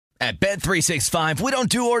At Bet365, we don't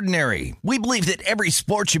do ordinary. We believe that every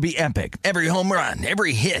sport should be epic. Every home run,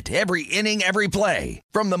 every hit, every inning, every play.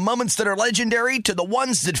 From the moments that are legendary to the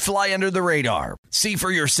ones that fly under the radar. See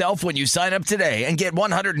for yourself when you sign up today and get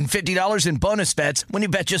 $150 in bonus bets when you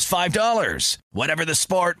bet just $5. Whatever the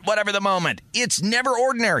sport, whatever the moment, it's never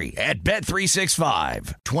ordinary at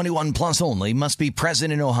Bet365. 21 plus only. Must be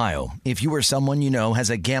present in Ohio. If you or someone you know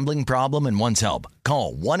has a gambling problem and wants help,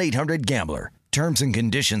 call 1-800-GAMBLER. Terms and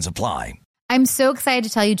conditions apply. I'm so excited to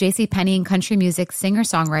tell you JCPenney and country music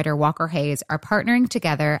singer-songwriter Walker Hayes are partnering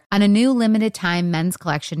together on a new limited-time men's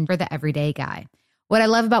collection for the everyday guy. What I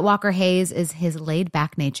love about Walker Hayes is his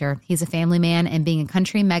laid-back nature. He's a family man, and being a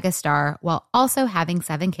country megastar while also having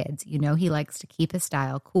 7 kids, you know he likes to keep his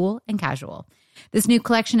style cool and casual. This new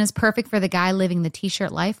collection is perfect for the guy living the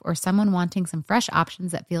t-shirt life or someone wanting some fresh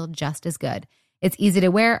options that feel just as good. It's easy to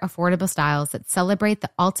wear, affordable styles that celebrate the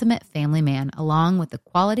ultimate family man, along with the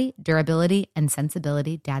quality, durability, and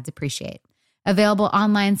sensibility dads appreciate. Available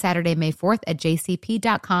online Saturday, May 4th at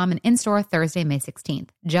jcp.com and in-store Thursday, May 16th.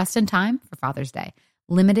 Just in time for Father's Day.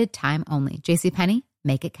 Limited time only. JCPenney,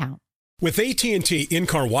 make it count. With AT&T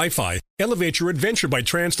in-car Wi-Fi, elevate your adventure by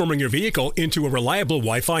transforming your vehicle into a reliable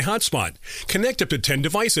Wi-Fi hotspot. Connect up to 10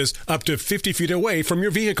 devices up to 50 feet away from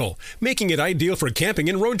your vehicle, making it ideal for camping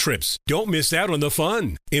and road trips. Don't miss out on the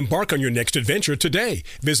fun. Embark on your next adventure today.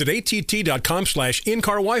 Visit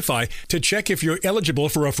att.com/in-car Wi-Fi to check if you're eligible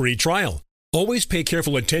for a free trial. Always pay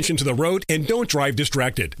careful attention to the road and don't drive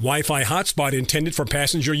distracted. Wi-Fi hotspot intended for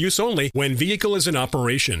passenger use only when vehicle is in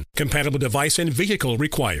operation. Compatible device and vehicle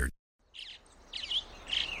required.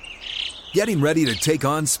 Getting ready to take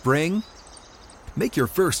on spring? Make your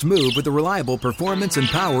first move with the reliable performance and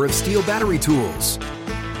power of Steel battery tools.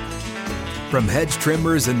 From hedge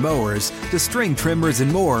trimmers and mowers to string trimmers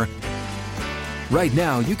and more, right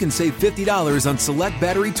now you can save $50 on select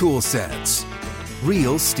battery tool sets.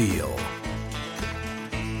 Real Steel.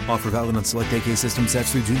 Offer valid on select AK system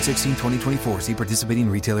sets through June 16, 2024. See participating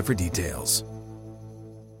retailer for details.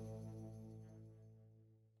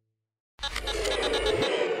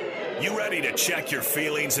 You ready to check your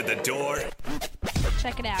feelings at the door?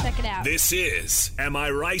 Check it out. Check it out. This is Am I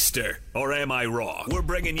Reister or Am I Wrong? We're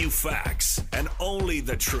bringing you facts and only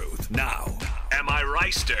the truth. Now, Am I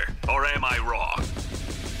Reister or Am I Wrong?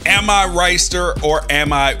 Am I Reister or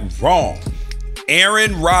am I wrong?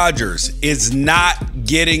 Aaron Rodgers is not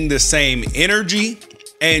getting the same energy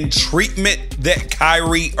and treatment that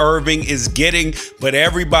Kyrie Irving is getting, but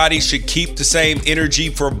everybody should keep the same energy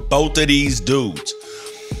for both of these dudes.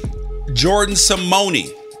 Jordan Simone,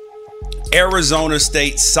 Arizona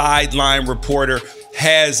State sideline reporter,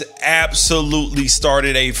 has absolutely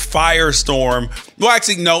started a firestorm. Well,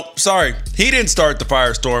 actually, no, sorry. He didn't start the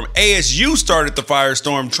firestorm. ASU started the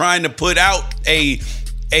firestorm trying to put out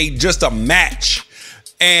just a match.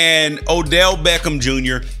 And Odell Beckham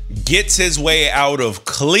Jr. gets his way out of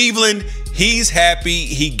Cleveland. He's happy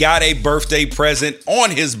he got a birthday present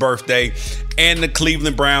on his birthday, and the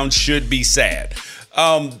Cleveland Browns should be sad.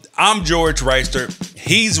 I'm George Reister.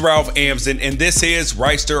 He's Ralph Amsden, and this is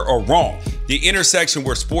Reister or Wrong, the intersection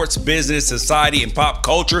where sports, business, society, and pop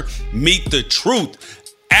culture meet the truth.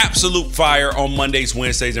 Absolute fire on Mondays,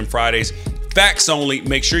 Wednesdays, and Fridays. Facts only.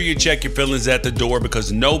 Make sure you check your feelings at the door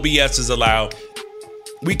because no BS is allowed.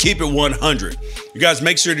 We keep it 100. You guys,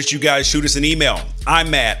 make sure that you guys shoot us an email.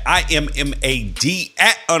 I'm mad, IMMAD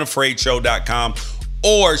 @unafraidshow.com,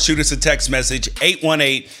 or shoot us a text message,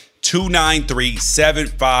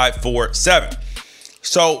 818-293-7547.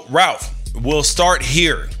 So, Ralph, we'll start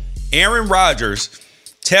here. Aaron Rodgers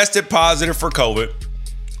tested positive for COVID.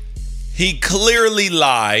 He clearly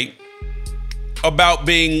lied about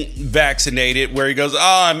being vaccinated, where he goes,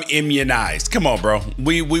 I'm immunized. Come on, bro.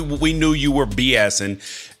 We knew you were BSing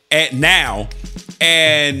now.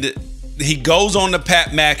 And he goes on the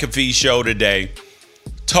Pat McAfee show today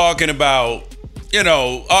talking about,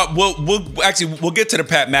 we'll get to the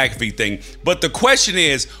Pat McAfee thing. But the question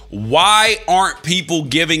is, why aren't people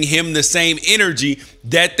giving him the same energy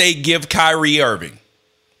that they give Kyrie Irving?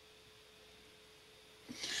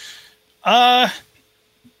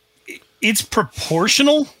 It's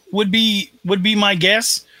proportional would be my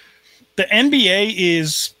guess. The NBA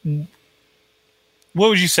is, what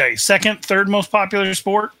would you say, second, third most popular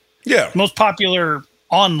sport? Yeah. Most popular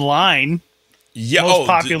online. Yeah. Most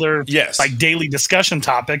popular, yes. Like daily discussion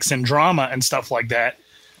topics and drama and stuff like that.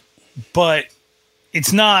 But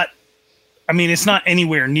it's not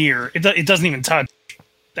anywhere near. It doesn't even touch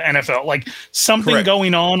the NFL. Like something Correct.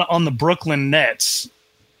 going on the Brooklyn Nets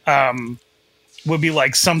would be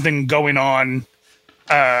like something going on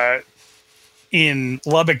in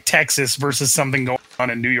Lubbock, Texas versus something going on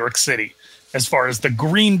in New York City as far as the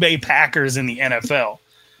Green Bay Packers in the NFL.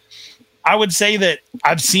 I would say that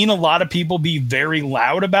I've seen a lot of people be very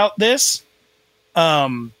loud about this.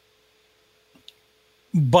 But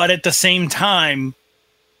at the same time,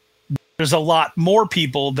 there's a lot more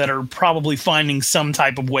people that are probably finding some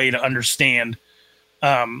type of way to understand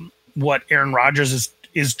what Aaron Rodgers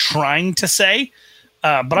is trying to say.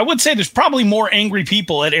 But I would say there's probably more angry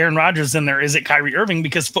people at Aaron Rodgers than there is at Kyrie Irving,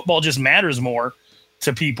 because football just matters more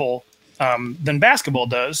to people than basketball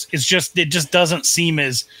does. It just doesn't seem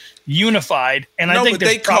as unified. And I think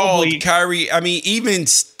they called Kyrie. I mean, even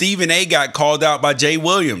Stephen A. got called out by Jay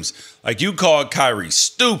Williams. Like, you called Kyrie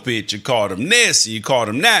stupid, you called him this, you called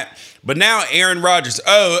him that. But now Aaron Rodgers,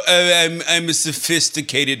 I'm a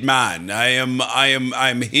sophisticated man.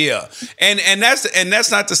 I'm here, and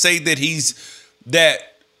that's not to say that he's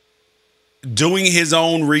doing his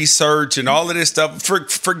own research and all of this stuff.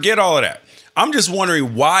 Forget all of that. I'm just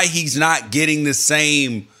wondering why he's not getting the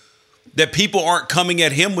same, that people aren't coming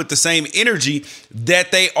at him with the same energy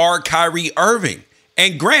that they are Kyrie Irving.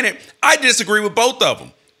 And granted, I disagree with both of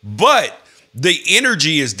them, but the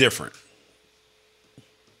energy is different.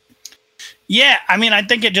 Yeah, I mean, I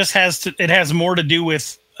think it just has more to do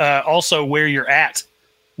with also where you're at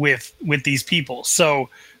with these people. So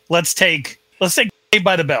let's take Saved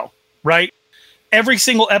by the Bell, right? Every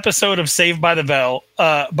single episode of Saved by the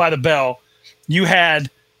Bell, you had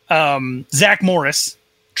Zach Morris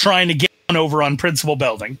trying to get one over on Principal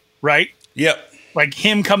Belding, right? Yep. Like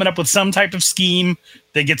him coming up with some type of scheme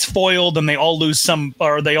that gets foiled, and they all learn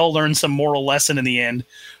some moral lesson in the end.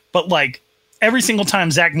 But like every single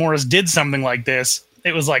time Zach Morris did something like this,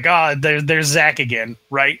 it was like, there's Zach again,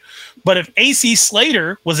 right? But if AC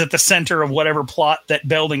Slater was at the center of whatever plot that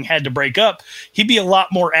Belding had to break up, he'd be a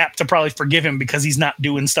lot more apt to probably forgive him, because he's not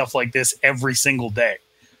doing stuff like this every single day.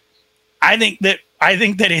 I think that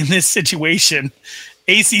in this situation,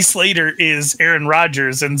 AC Slater is Aaron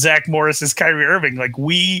Rodgers and Zach Morris is Kyrie Irving. Like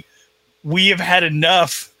we have had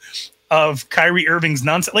enough of Kyrie Irving's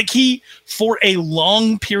nonsense. Like he, for a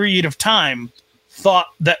long period of time, thought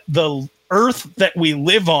that the earth that we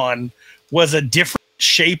live on was a different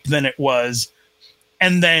shape than it was,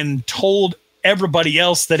 and then told everybody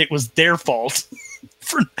else that it was their fault.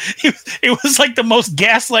 It was like the most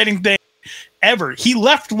gaslighting thing ever. He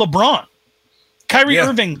left LeBron. Kyrie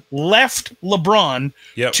Irving left LeBron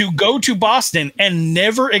to go to Boston and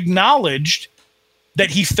never acknowledged that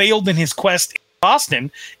he failed in his quest in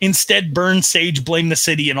Boston. Instead, burned sage, blamed the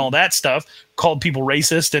city and all that stuff, called people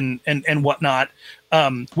racist and whatnot,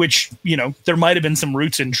 which, you know, there might have been some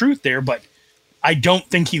roots in truth there, but I don't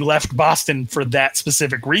think he left Boston for that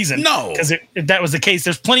specific reason. No. Because if that was the case,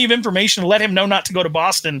 there's plenty of information to let him know not to go to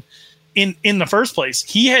Boston in the first place.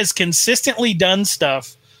 He has consistently done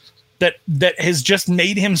stuff that has just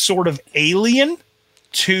made him sort of alien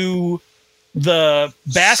to the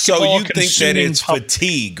basketball. So you think that it's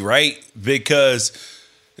fatigue, right? Because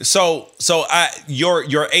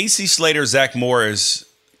your AC Slater, Zach Morris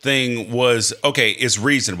thing was okay. It's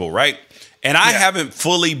reasonable, right? And I haven't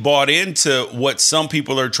fully bought into what some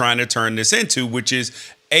people are trying to turn this into, which is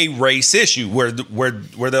a race issue, where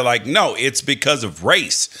they're like, no, it's because of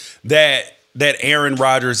race that Aaron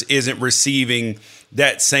Rodgers isn't receiving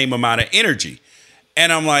that same amount of energy.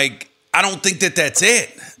 And I'm like, I don't think that that's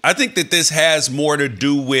it. I think that this has more to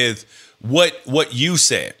do with what you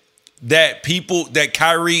said, that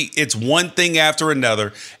Kyrie, it's one thing after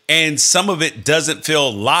another, and some of it doesn't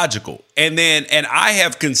feel logical. And I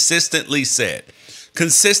have consistently said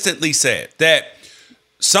that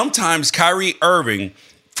sometimes Kyrie Irving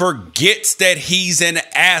forgets that he's an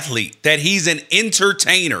athlete, that he's an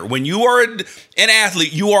entertainer. When you are an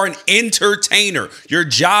athlete, you are an entertainer. Your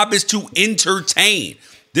job is to entertain.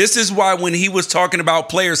 This is why when he was talking about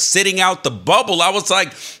players sitting out the bubble, I was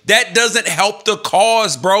like, that doesn't help the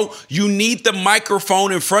cause, bro. You need the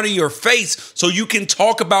microphone in front of your face so you can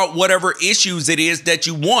talk about whatever issues it is that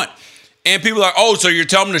you want. And people are like, oh, so you're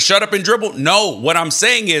telling them to shut up and dribble? No, what I'm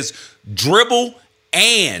saying is dribble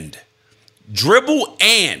and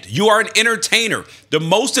you are an entertainer. The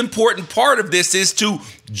most important part of this is to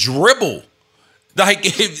dribble. Like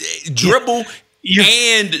dribble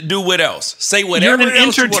and do what else? Say whatever you're an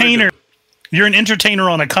else entertainer. You're an entertainer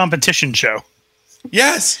on a competition show.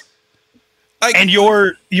 Yes. And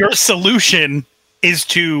your solution is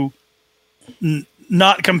to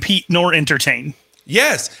not compete nor entertain.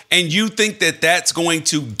 Yes. And you think that that's going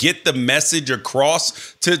to get the message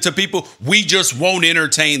across to people? We just won't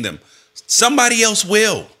entertain them. Somebody else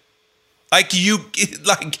will. Like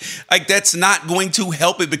that's not going to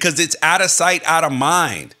help it, because it's out of sight, out of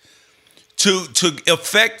mind. To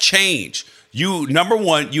affect change, number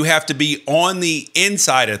one, you have to be on the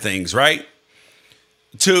inside of things, right?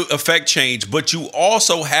 To affect change, but you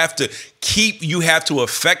also have to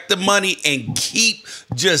affect the money and keep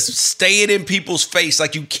just staying in people's face.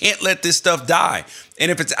 Like, you can't let this stuff die.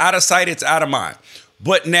 And if it's out of sight, it's out of mind.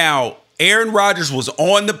 But now Aaron Rodgers was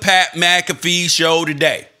on the Pat McAfee show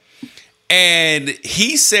today, and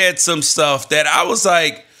he said some stuff that I was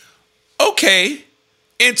like, okay,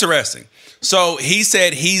 interesting. So he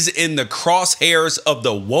said he's in the crosshairs of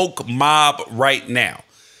the woke mob right now.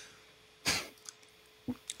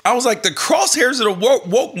 I was like, the crosshairs of the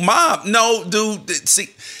woke mob? No, dude. See,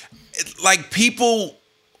 like, people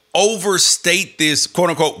overstate this quote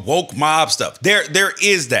unquote woke mob stuff. There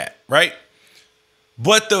is that, right?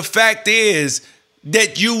 But the fact is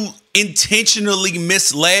that you intentionally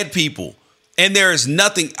misled people. And there is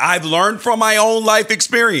nothing I've learned from my own life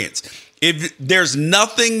experience. If there's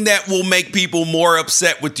nothing that will make people more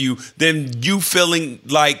upset with you than them feeling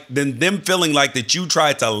like that you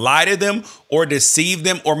tried to lie to them or deceive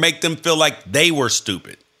them or make them feel like they were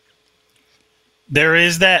stupid. There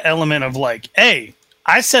is that element of like, hey,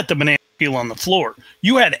 I set the banana peel on the floor.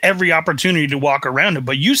 You had every opportunity to walk around it,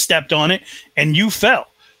 but you stepped on it and you fell.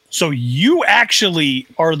 So you actually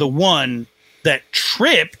are the one that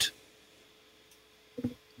tripped,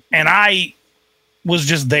 and I was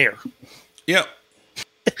just there. Yep.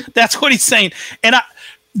 That's what he's saying. And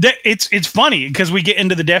it's funny because we get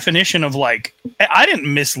into the definition of like, I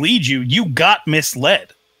didn't mislead you. You got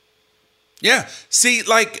misled. Yeah. See,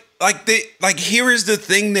 here is the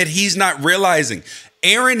thing that he's not realizing.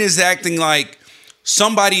 Aaron is acting like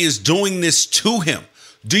somebody is doing this to him.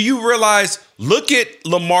 Do you realize, look at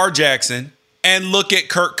Lamar Jackson and look at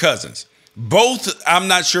Kirk Cousins. Both, I'm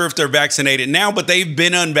not sure if they're vaccinated now, but they've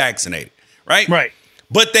been unvaccinated, right? Right.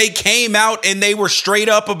 But they came out and they were straight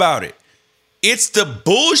up about it. It's the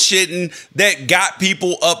bullshitting that got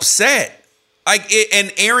people upset.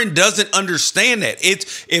 And Aaron doesn't understand that.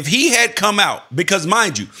 It's if he had come out, because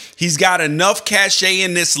mind you, he's got enough cachet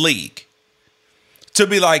in this league to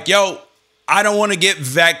be like, yo, I don't want to get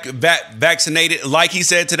vaccinated. Like he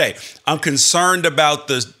said today, I'm concerned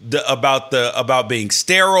about about being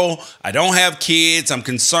sterile. I don't have kids. I'm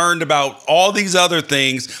concerned about all these other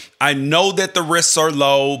things. I know that the risks are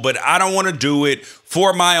low, but I don't want to do it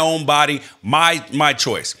for my own body. My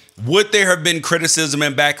choice. Would there have been criticism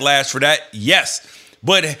and backlash for that? Yes.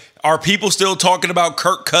 But are people still talking about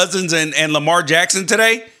Kirk Cousins and Lamar Jackson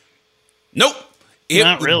today? Nope.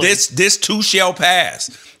 Not really. This too shall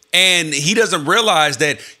pass. And he doesn't realize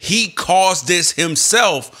that he caused this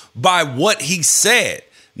himself by what he said.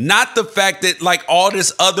 Not the fact that like all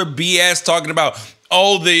this other BS talking about,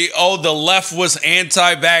 the left was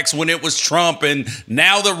anti-vax when it was Trump and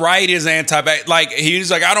now the right is anti-vax. Like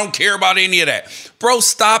he's like, I don't care about any of that. Bro,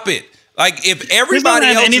 stop it. Like if everybody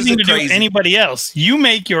else anything to crazy, do with anybody else, you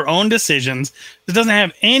make your own decisions. It doesn't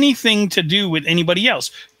have anything to do with anybody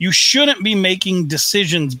else. You shouldn't be making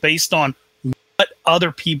decisions based on what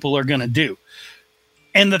other people are going to do.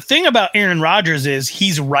 And the thing about Aaron Rodgers is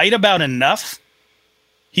he's right about enough.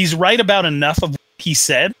 He's right about enough of what he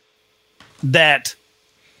said that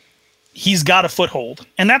he's got a foothold.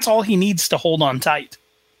 And that's all he needs to hold on tight.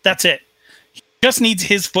 That's it. He just needs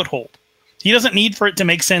his foothold. He doesn't need for it to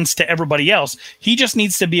make sense to everybody else. He just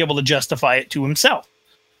needs to be able to justify it to himself,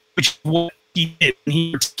 which is what he did. And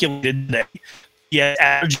he articulated today. He had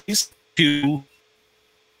allergies to...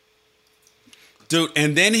 Dude,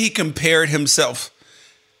 and then he compared himself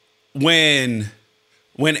when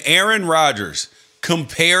Aaron Rodgers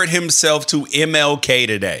compared himself to MLK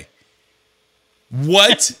today.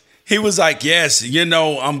 What? He was like, yes,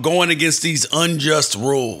 I'm going against these unjust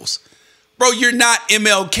rules. Bro, you're not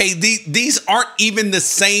MLK. These aren't even the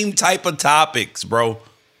same type of topics, bro.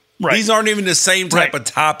 Right. These aren't even the same type of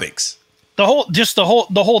topics. The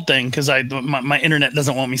whole thing, because my internet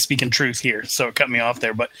doesn't want me speaking truth here, so it cut me off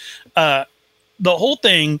there. But the whole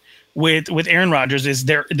thing with Aaron Rodgers is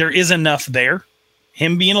there is enough there.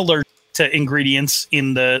 Him being allergic to ingredients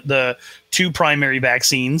in the two primary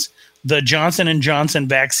vaccines, the Johnson & Johnson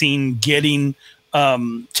vaccine getting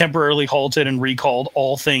temporarily halted and recalled,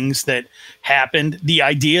 all things that happened. The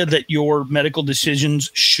idea that your medical decisions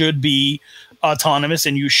should be autonomous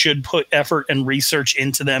and you should put effort and research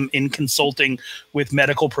into them in consulting with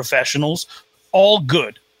medical professionals, all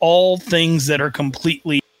good, all things that are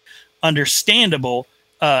completely understandable.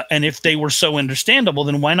 And if they were so understandable,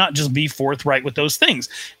 then why not just be forthright with those things?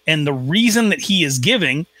 And the reason that he is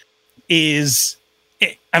giving is,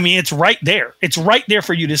 it's right there. It's right there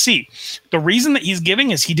for you to see. The reason that he's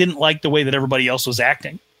giving is he didn't like the way that everybody else was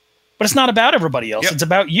acting. but it's not about everybody else. Yep. It's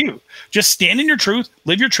about you. Just stand in your truth,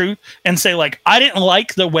 live your truth, and say, like, I didn't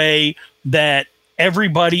like the way that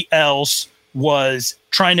everybody else was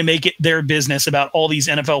trying to make it their business about all these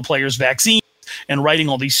NFL players' vaccines and writing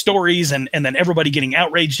all these stories and then everybody getting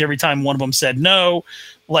outraged every time one of them said no.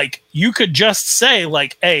 Like, you could just say,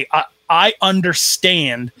 like, hey, I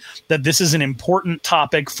understand that this is an important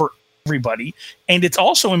topic for everybody, and it's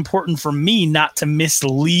also important for me not to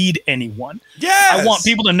mislead anyone. Yes. I want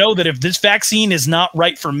people to know that if this vaccine is not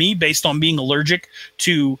right for me based on being allergic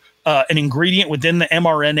to an ingredient within the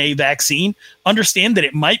mRNA vaccine, understand that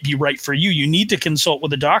it might be right for you. You need to consult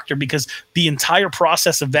with a doctor because the entire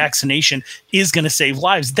process of vaccination is going to save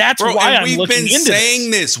lives. That's why I'm looking into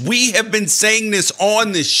this. We have been saying this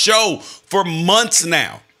on this show for months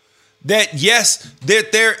now. That yes,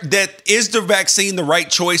 that is the vaccine the right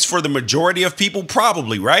choice for the majority of people?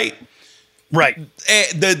 Probably, right? Right.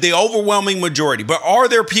 The overwhelming majority. But are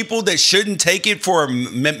there people that shouldn't take it for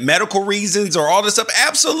medical reasons or all this stuff?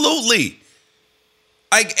 Absolutely.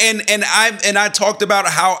 I talked about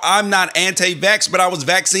how I'm not anti-vax, but I was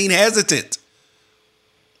vaccine hesitant.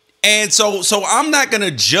 And so I'm not going to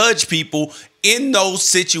judge people in those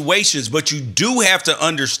situations, but you do have to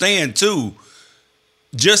understand too,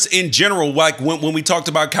 just in general, like when we talked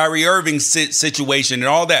about Kyrie Irving's situation and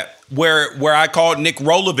all that, where I called Nick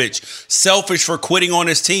Rolovich selfish for quitting on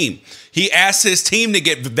his team. He asked his team to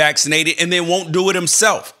get vaccinated and then won't do it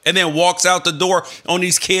himself and then walks out the door on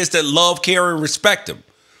these kids that love, care, and respect him.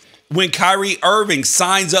 When Kyrie Irving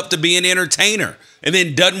signs up to be an entertainer and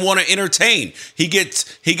then doesn't want to entertain, he gets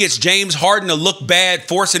James Harden to look bad,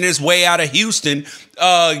 forcing his way out of Houston,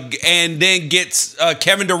 and then gets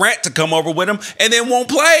Kevin Durant to come over with him and then won't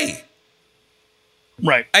play.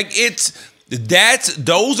 Right. Like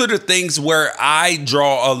those are the things where I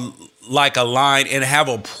draw a line and have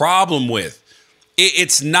a problem with.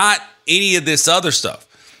 It's not any of this other stuff.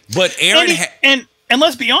 But Aaron and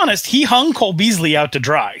let's be honest, he hung Cole Beasley out to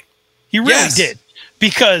dry. He really did.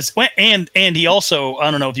 Because and he also,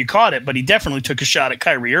 I don't know if you caught it, but he definitely took a shot at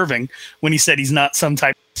Kyrie Irving when he said he's not some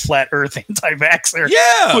type of flat earth anti-vaxxer.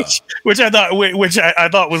 Yeah. Which I thought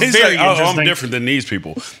was very interesting. I'm different than these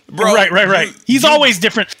people. Bro, right. He's always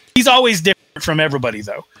different. He's always different from everybody,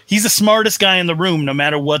 though. He's the smartest guy in the room, no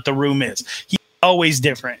matter what the room is. He's always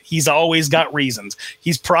different. He's always got reasons. He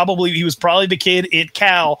was probably the kid at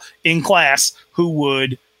Cal in class who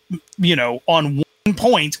would, on one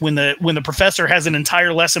point when the professor has an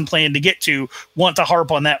entire lesson plan to get to, want to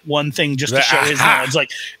harp on that one thing just to show his knowledge.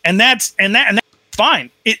 Like, and that's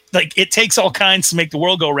fine. It takes all kinds to make the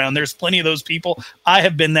world go around. There's plenty of those people. I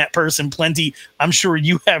have been that person plenty. I'm sure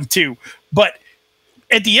you have too. But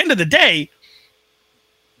at the end of the day,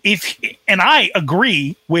 and I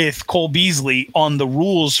agree with Cole Beasley on the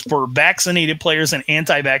rules for vaccinated players and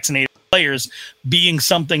anti-vaccinated players being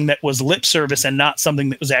something that was lip service and not something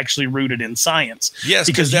that was actually rooted in science. Yes,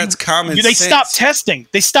 because that's common sense. They stopped testing.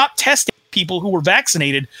 They stopped testing people who were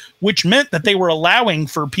vaccinated, which meant that they were allowing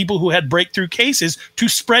for people who had breakthrough cases to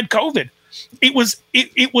spread COVID. It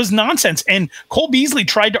was nonsense. And Cole Beasley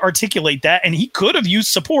tried to articulate that, and he could have used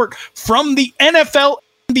support from the NFL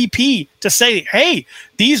MVP to say, hey,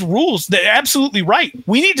 these rules, they're absolutely right.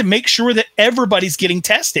 We need to make sure that everybody's getting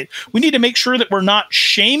tested. We need to make sure that we're not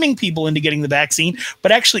shaming people into getting the vaccine,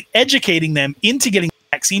 but actually educating them into getting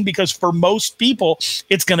the vaccine, because for most people,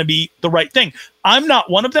 it's going to be the right thing. I'm not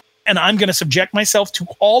one of them, and I'm going to subject myself to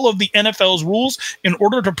all of the NFL's rules in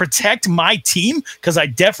order to protect my team, because I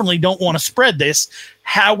definitely don't want to spread this.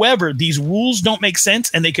 However, these rules don't make sense,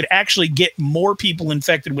 and they could actually get more people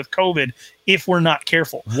infected with COVID if we're not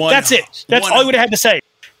careful. That's it. That's all I would have had to say.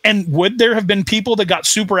 And would there have been people that got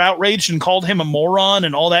super outraged and called him a moron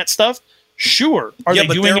and all that stuff? Sure. Are they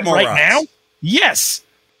doing it right now? Yes.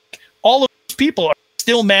 All of those people are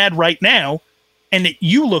still mad right now, and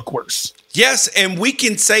you look worse. Yes, and we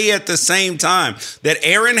can say at the same time that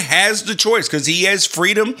Aaron has the choice because he has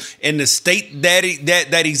freedom in the state that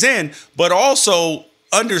he's in, but also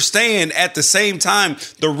understand at the same time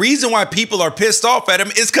the reason why people are pissed off at him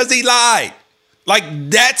is because he lied. Like,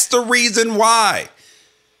 that's the reason why.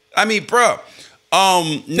 I mean, bro.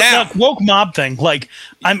 Now woke mob thing. Like,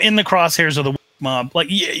 I'm in the crosshairs of the woke mob. Like,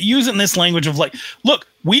 using this language of like, look,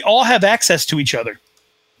 we all have access to each other.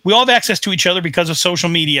 We all have access to each other because of social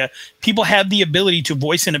media. People have the ability to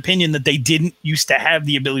voice an opinion that they didn't used to have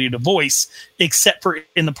the ability to voice, except for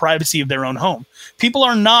in the privacy of their own home. People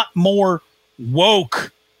are not more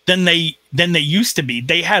woke than they used to be.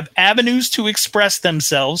 They have avenues to express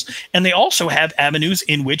themselves, and they also have avenues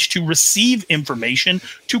in which to receive information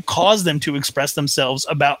to cause them to express themselves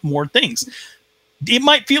about more things. it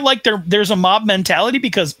might feel like there's a mob mentality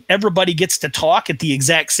because everybody gets to talk at the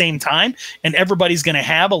exact same time and everybody's going to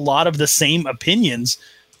have a lot of the same opinions.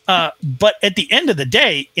 But at the end of the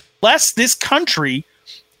day, unless this country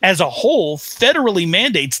as a whole federally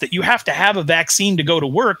mandates that you have to have a vaccine to go to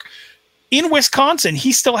work, in Wisconsin,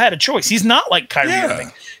 he still had a choice. He's not like Kyrie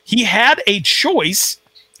Irving. He had a choice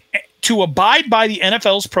to abide by the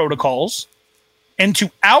NFL's protocols and to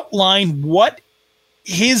outline what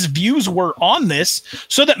his views were on this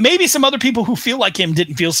so that maybe some other people who feel like him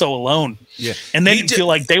didn't feel so alone. Yeah. And they didn't feel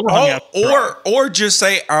like they were hung out. Or just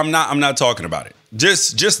say, I'm not talking about it.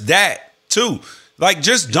 Just that too. Like,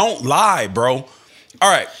 just don't lie, bro.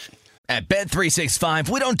 All right. At Bet365,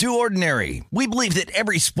 we don't do ordinary. We believe that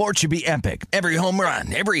every sport should be epic. Every home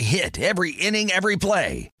run, every hit, every inning, every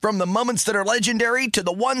play. From the moments that are legendary to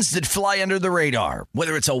the ones that fly under the radar.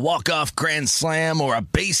 Whether it's a walk-off grand slam or a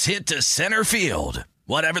base hit to center field.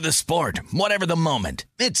 Whatever the sport, whatever the moment.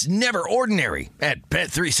 It's never ordinary at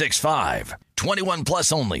Bet365. 21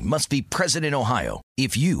 plus only. Must be present in Ohio.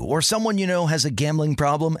 If you or someone you know has a gambling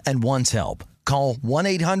problem and wants help, call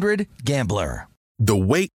 1-800-GAMBLER. The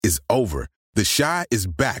wait is over. The Chi is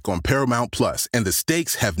back on Paramount Plus, and the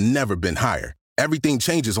stakes have never been higher. Everything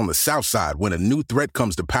changes on the South Side when a new threat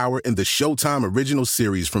comes to power in the Showtime original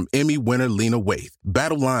series from Emmy winner Lena Waithe.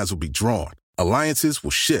 Battle lines will be drawn, alliances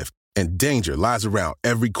will shift, and danger lies around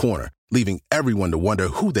every corner, leaving everyone to wonder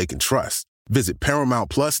who they can trust. Visit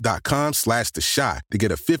ParamountPlus.com/The Chi to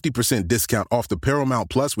get a 50% discount off the Paramount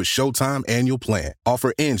Plus with Showtime annual plan.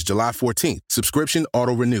 Offer ends July 14th. Subscription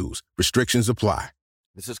auto-renews. Restrictions apply.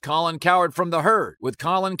 This is Colin Cowherd from The Herd with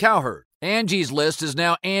Colin Cowherd. Angie's List is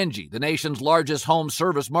now Angie, the nation's largest home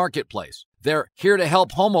service marketplace. They're here to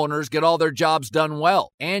help homeowners get all their jobs done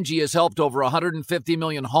well. Angie has helped over 150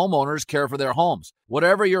 million homeowners care for their homes.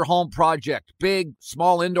 Whatever your home project, big,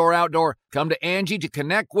 small, indoor, outdoor, come to Angie to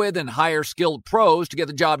connect with and hire skilled pros to get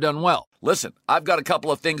the job done well. Listen, I've got a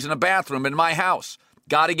couple of things in a bathroom in my house.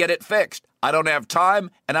 Got to get it fixed. I don't have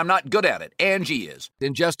time, and I'm not good at it. Angie is.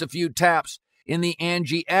 In just a few taps in the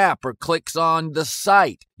Angie app or clicks on the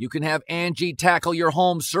site, you can have Angie tackle your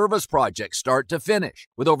home service project start to finish.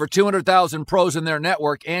 With over 200,000 pros in their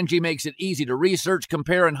network, Angie makes it easy to research,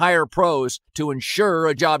 compare, and hire pros to ensure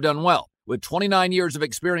a job done well. With 29 years of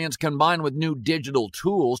experience combined with new digital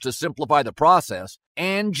tools to simplify the process,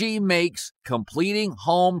 Angie makes completing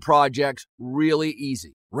home projects really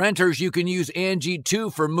easy. Renters, you can use Angie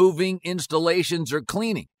too for moving, installations, or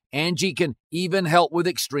cleaning. Angie can even help with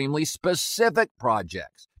extremely specific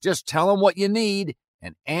projects. Just tell them what you need,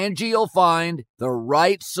 and Angie will find the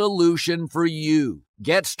right solution for you.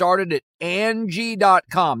 Get started at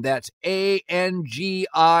Angie.com. That's ANGI.com,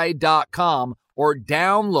 or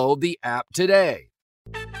download the app today.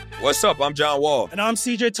 What's up? I'm John Wall. And I'm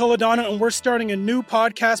CJ Toledano, and we're starting a new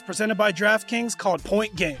podcast presented by DraftKings called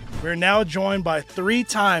Point Game. We're now joined by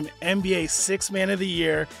three-time NBA Sixth Man of the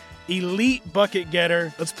Year, elite bucket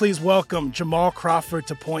getter. Let's please welcome Jamal Crawford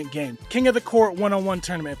to Point Game. King of the Court one-on-one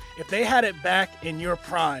tournament. If they had it back in your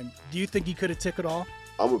prime, do you think you could have took it all?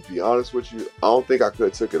 I'm going to be honest with you. I don't think I could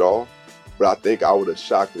have took it all, but I think I would have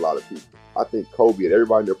shocked a lot of people. I think Kobe and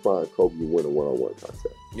everybody in their prime, Kobe would win a one-on-one contest.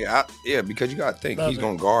 Yeah, because you got to think he's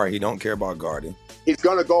going to guard. He don't care about guarding. He's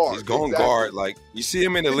going to guard. He's going to guard. Like, you see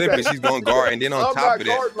him in the Olympics, he's going to guard. And then on top of that. I'm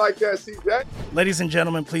not guarding like that, CJ. Ladies and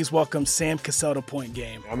gentlemen, please welcome Sam Cassell to Point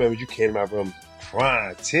Game. I remember you came to my room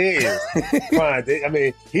crying, tears, crying. I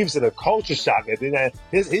mean, he was in a culture shock. And then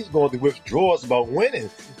he's going through withdrawals about winning.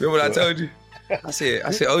 Remember what I told you? I said,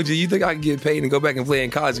 OG, you think I can get paid and go back and play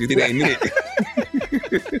in college because it ain't it?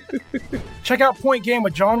 Check out Point Game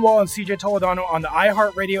with John Wall and CJ Toledano on the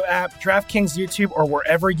iHeartRadio app, DraftKings YouTube, or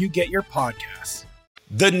wherever you get your podcasts.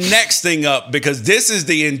 The next thing up, because this is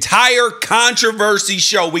the entire controversy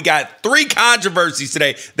show. We got 3 controversies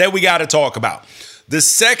today that we got to talk about. The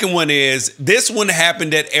second one is, this one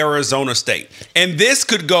happened at Arizona State. And this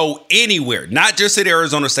could go anywhere, not just at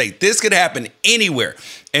Arizona State. This could happen anywhere.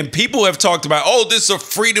 And people have talked about, this is a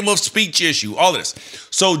freedom of speech issue, all this.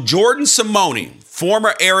 So Jordan Simone,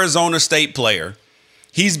 former Arizona State player,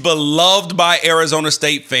 he's beloved by Arizona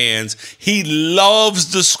State fans. He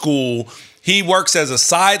loves the school. He works as a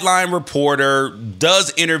sideline reporter,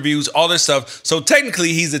 does interviews, all this stuff. So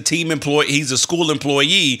technically, he's a team employee. He's a school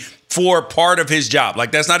employee for part of his job.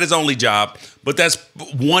 Like, that's not his only job, but that's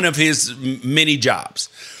one of his many jobs.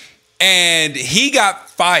 And he got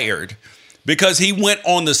fired because he went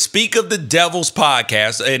on the Speak of the Devils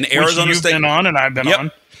podcast in Arizona Which State. You've been on and I've been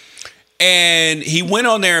on. And he went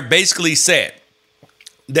on there and basically said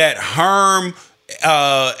that Herm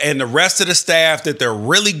and the rest of the staff that they're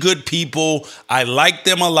really good people. I like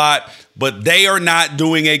them a lot, but they are not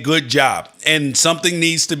doing a good job, and something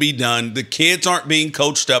needs to be done. The kids aren't being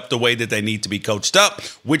coached up the way that they need to be coached up,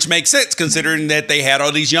 which makes sense considering that they had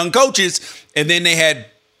all these young coaches, and then they had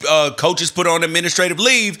coaches put on administrative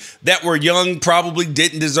leave that were young, probably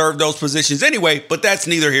didn't deserve those positions anyway, but that's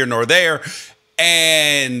neither here nor there.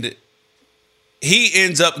 And he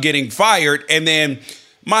ends up getting fired. And then,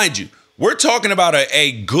 mind you, we're talking about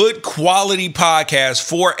a good quality podcast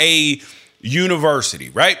for a university,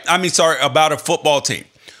 right? I mean, sorry, about a football team.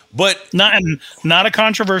 But not a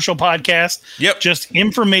controversial podcast. Yep. Just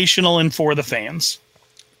informational and for the fans.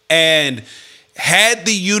 And had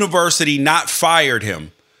the university not fired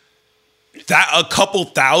him, a couple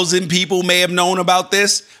thousand people may have known about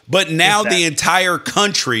this, but now the entire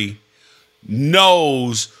country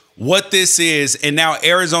knows what this is, and now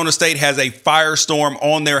Arizona State has a firestorm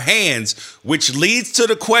on their hands, which leads to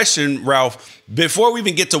the question, Ralph, before we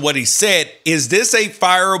even get to what he said, is this a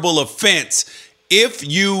fireable offense if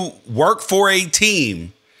you work for a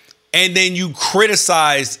team and then you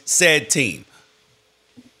criticize said team?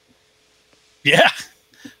 Yeah,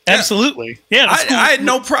 absolutely. Yeah, I had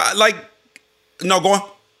no problem. Like, no, go on.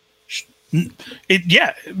 We're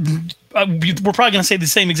probably going to say the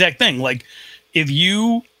same exact thing. Like, if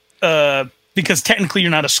you, because technically you're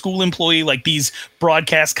not a school employee, like these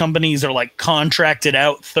broadcast companies are like contracted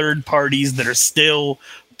out third parties that are still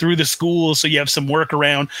through the school. So you have some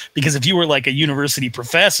workaround, because if you were like a university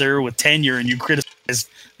professor with tenure and you criticized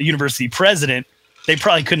the university president, they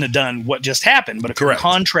probably couldn't have done what just happened. But if you're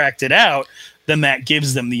contracted out, then that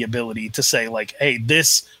gives them the ability to say like, hey,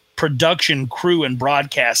 this production crew and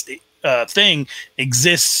broadcast thing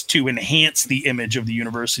exists to enhance the image of the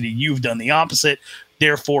university. You've done the opposite.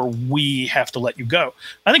 Therefore, we have to let you go.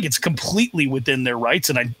 I think it's completely within their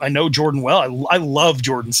rights. And I know Jordan well. I love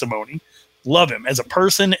Jordan Simone. Love him as a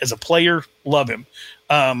person, as a player, love him.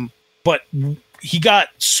 But he got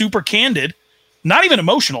super candid, not even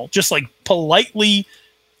emotional, just like politely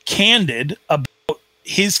candid about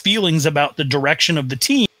his feelings about the direction of the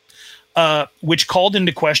team. Which called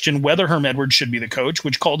into question whether Herm Edwards should be the coach,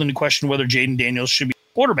 which called into question whether Jaden Daniels should be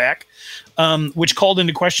the quarterback, which called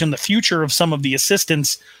into question the future of some of the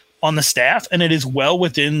assistants on the staff. And it is well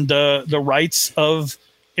within the rights of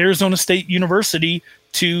Arizona State University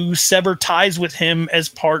to sever ties with him as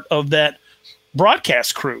part of that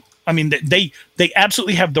broadcast crew. I mean, they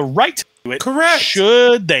absolutely have the right to do it. Correct.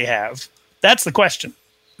 Should they have? That's the question.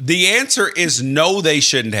 The answer is no, they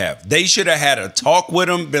shouldn't have. They should have had a talk with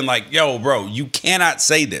him, been like, yo, bro, you cannot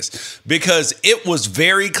say this. Because it was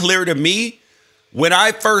very clear to me when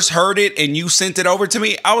I first heard it and you sent it over to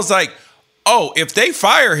me, I was like, oh, if they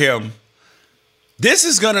fire him, this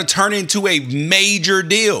is going to turn into a major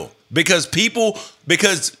deal. Because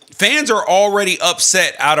fans are already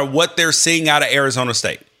upset out of what they're seeing out of Arizona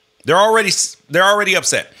State. They're already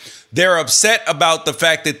upset. They're upset about the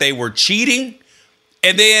fact that they were cheating.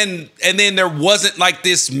 And then there wasn't like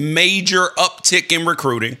this major uptick in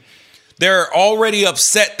recruiting. They're already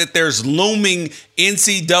upset that there's looming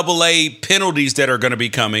NCAA penalties that are going to be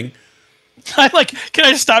coming. Can I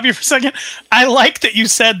just stop you for a second? I like that you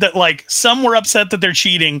said that like some were upset that they're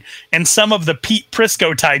cheating and some of the Pete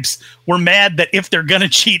Prisco types were mad that if they're going to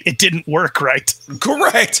cheat, it didn't work right.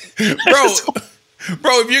 Correct.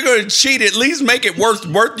 Bro, if you're going to cheat, at least make it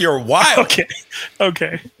worth your while.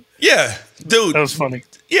 Okay. Yeah, dude, that was funny.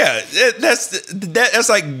 Yeah, that's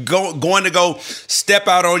like going to go step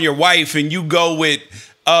out on your wife, and you go with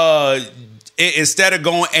instead of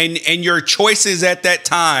going and your choices at that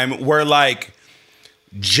time were like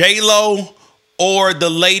J-Lo or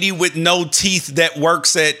the lady with no teeth that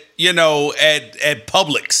works at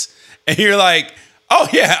Publix, and you're like, oh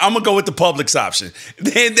yeah, I'm gonna go with the Publix option.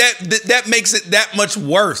 Then that makes it that much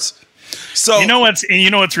worse. So you know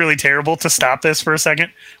what's really terrible, to stop this for a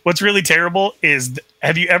second. What's really terrible is,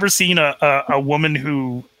 have you ever seen a woman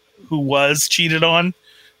who was cheated on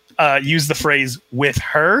use the phrase "with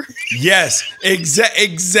her"? Yes,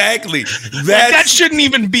 exactly. That shouldn't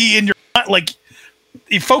even be in your, like,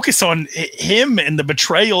 you focus on him and the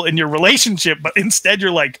betrayal in your relationship, but instead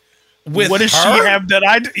you're like, what does she have that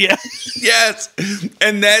I do? Yeah. Yes.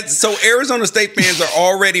 And so Arizona State fans are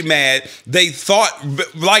already mad. They thought,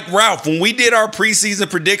 like Ralph, when we did our preseason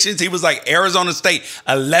predictions, he was like, Arizona State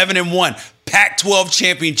 11-1, Pac-12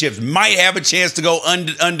 championships, might have a chance to go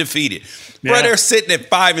undefeated. Yeah. Bro, they're sitting at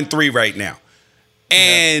 5-3 right now.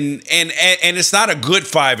 And it's not a good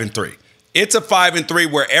 5-3. It's a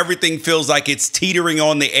 5-3 where everything feels like it's teetering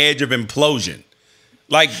on the edge of implosion.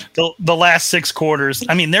 Like the last 6 quarters.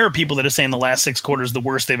 I mean, there are people that are saying the last 6 quarters the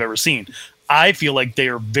worst they've ever seen. I feel like they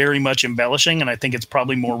are very much embellishing, and I think it's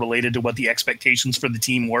probably more related to what the expectations for the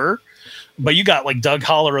team were. But you got like Doug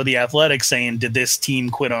Holler of The Athletic saying, did this team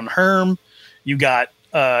quit on Herm? You got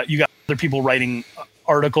other people writing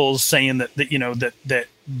articles saying that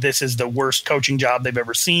this is the worst coaching job they've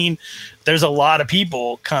ever seen. There's a lot of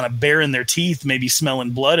people kind of baring their teeth, maybe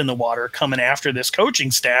smelling blood in the water, coming after this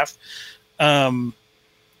coaching staff,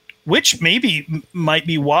 which maybe might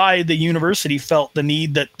be why the university felt the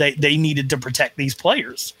need that they needed to protect these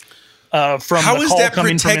players. From how the is call that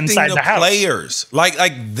coming from protecting inside the house. players? Like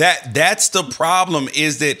that. That's the problem.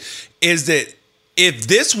 Is that if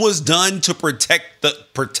this was done to protect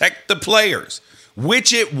the players,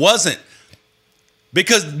 which it wasn't,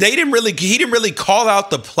 because he didn't really call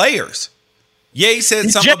out the players. Yeah, he said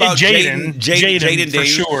something about Jaden for Daniels,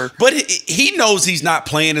 sure, but he knows he's not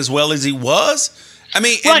playing as well as he was. I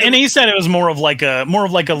mean, right, and he said it was more of like a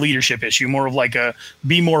leadership issue, more of like a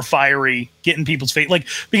be more fiery, get in people's face, like,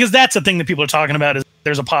 because that's the thing that people are talking about is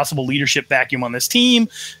there's a possible leadership vacuum on this team,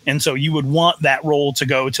 and so you would want that role to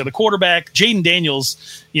go to the quarterback. Jaden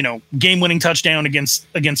Daniels, game-winning touchdown against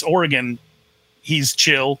Oregon, he's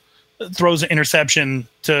chill. Throws an interception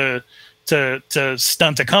to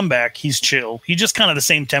stunt a comeback, he's chill. He's just kind of the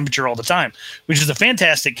same temperature all the time, which is a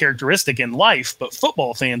fantastic characteristic in life, but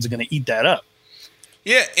football fans are going to eat that up.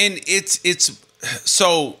 Yeah, and it's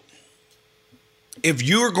so if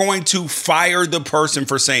you're going to fire the person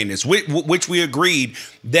for saying this, which we agreed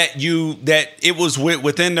that it was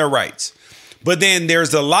within their rights, but then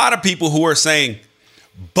there's a lot of people who are saying,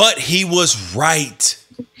 but he was right.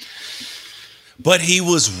 But he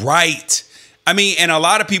was right. I mean, and a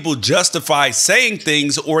lot of people justify saying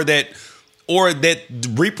things or that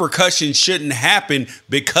repercussions shouldn't happen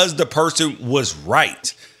because the person was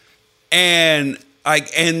right. And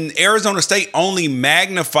Arizona State only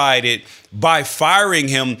magnified it by firing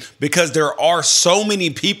him because there are so many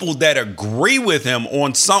people that agree with him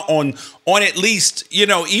on at least,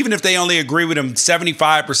 even if they only agree with him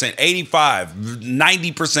 75%, 85,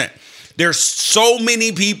 90%. There's so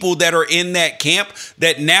many people that are in that camp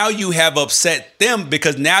that now you have upset them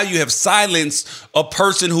because now you have silenced a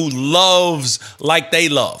person who loves like they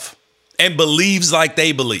love and believes like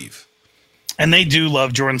they believe. And they do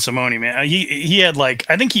love Jordan Simone, man. He had I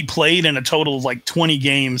think he played in a total of 20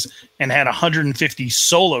 games and had 150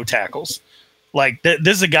 solo tackles.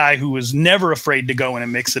 This is a guy who was never afraid to go in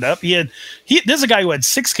and mix it up. This is a guy who had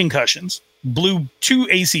 6 concussions, blew 2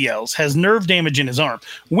 ACLs, has nerve damage in his arm,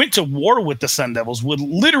 went to war with the Sun Devils,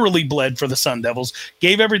 literally bled for the Sun Devils,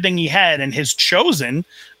 gave everything he had, and has chosen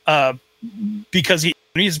because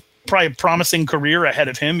he's probably a promising career ahead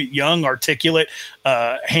of him, young, articulate,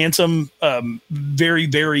 handsome, very,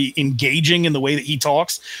 very engaging in the way that he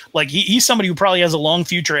talks. He's somebody who probably has a long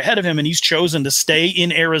future ahead of him, and he's chosen to stay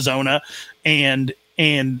in Arizona and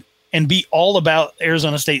be all about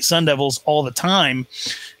Arizona State Sun Devils all the time.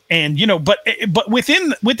 And but within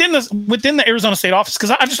the Arizona State office,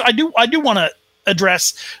 because I do want to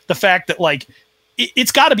address the fact that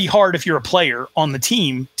it's got to be hard if you're a player on the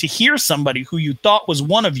team to hear somebody who you thought was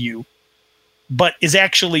one of you, but is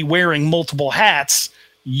actually wearing multiple hats,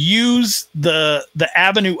 use the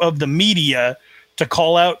avenue of the media to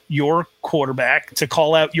call out your quarterback, to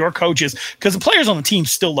call out your coaches, because the players on the team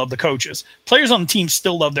still love the coaches. Players on the team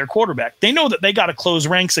still love their quarterback. They know that they got to close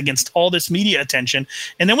ranks against all this media attention.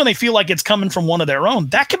 And then when they feel like it's coming from one of their own,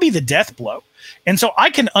 that could be the death blow. And so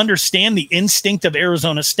I can understand the instinct of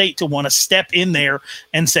Arizona State to want to step in there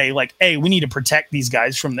and say hey, we need to protect these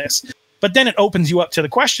guys from this. But then it opens you up to the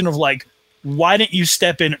question of why didn't you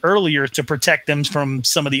step in earlier to protect them from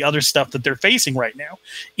some of the other stuff that they're facing right now?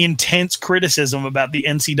 Intense criticism about the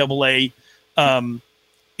NCAA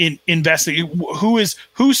investigating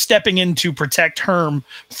who's stepping in to protect Herm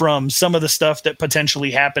from some of the stuff that potentially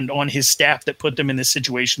happened on his staff that put them in this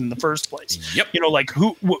situation in the first place. Yep.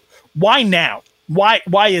 Why now? Why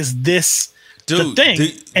is this the thing?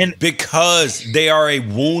 And because they are a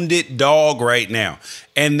wounded dog right now,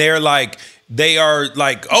 and they're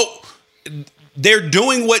they're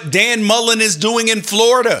doing what Dan Mullen is doing in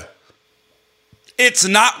Florida. It's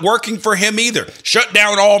not working for him either. Shut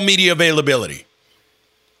down all media availability.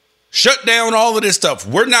 Shut down all of this stuff.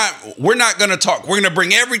 We're not going to talk. We're going to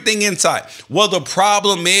bring everything inside. Well, the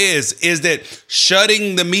problem is that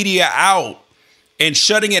shutting the media out and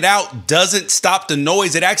shutting it out doesn't stop the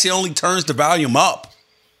noise. It actually only turns the volume up.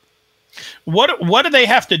 What do they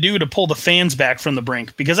have to do to pull the fans back from the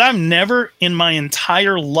brink? Because I've never in my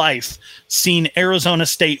entire life seen Arizona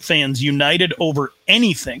State fans united over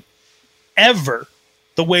anything ever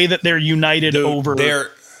the way that they're united over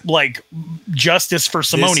justice for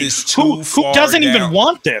Simone. Who doesn't even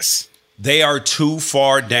want this? They are too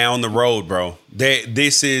far down the road, bro.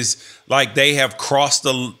 This is like they have crossed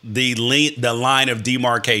the line of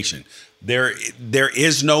demarcation. There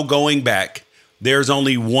is no going back. There's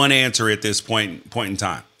only one answer at this point in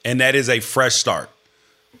time, and that is a fresh start.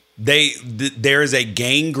 There is a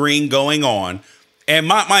gangrene going on, and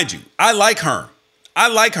mind you, I like Herm.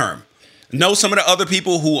 Know some of the other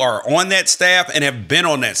people who are on that staff and have been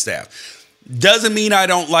on that staff. Doesn't mean I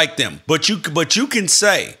don't like them, but you can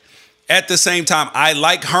say at the same time I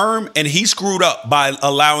like Herm, and he screwed up by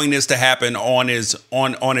allowing this to happen on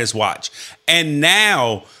his watch. And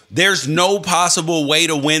now there's no possible way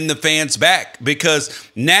to win the fans back, because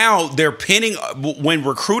now they're pinning when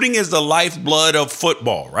recruiting is the lifeblood of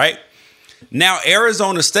football, right? Now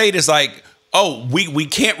Arizona State is like, oh, we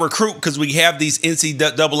can't recruit because we have these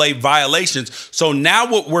NCAA violations. So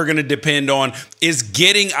now what we're going to depend on is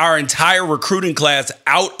getting our entire recruiting class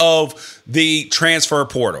out of the transfer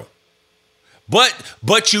portal.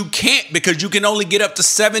 But you can't, because you can only get up to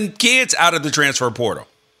 7 kids out of the transfer portal.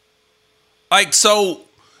 Like, so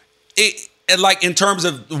like in terms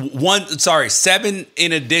of 7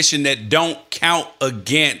 in addition that don't count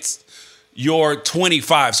against your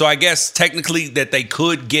 25. So I guess technically that they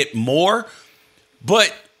could get more.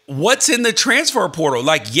 But what's in the transfer portal?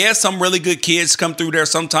 Like, yes, some really good kids come through there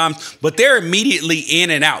sometimes, but they're immediately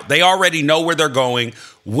in and out. They already know where they're going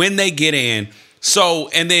when they get in. So,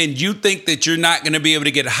 and then you think that you're not going to be able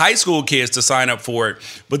to get high school kids to sign up for it,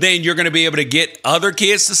 but then you're going to be able to get other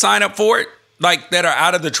kids to sign up for it, like that are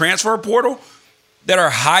out of the transfer portal, that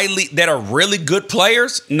are really good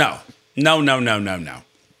players? No.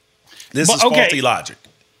 This is faulty logic.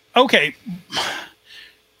 Okay.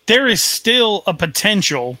 There is still a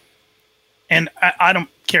potential, and I don't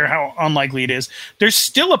care how unlikely it is, there's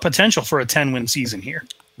still a potential for a 10-win season here.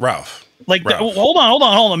 Ralph. Hold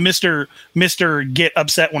on, Mr. Get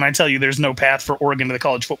upset when I tell you there's no path for Oregon to the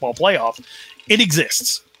college football playoff. It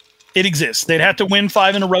exists. They'd have to win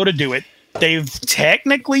 5 in a row to do it. They've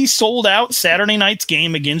technically sold out Saturday night's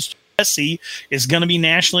game against USC. Is going to be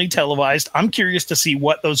nationally televised. I'm curious to see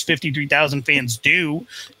what those 53,000 fans do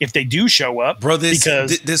if they do show up. Bro, this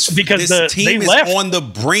team is on the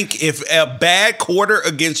brink. If a bad quarter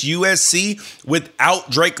against USC without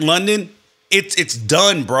Drake London, it's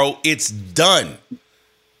done, bro. It's done.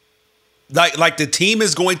 Like the team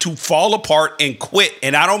is going to fall apart and quit.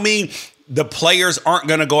 And I don't mean the players aren't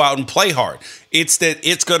going to go out and play hard. It's that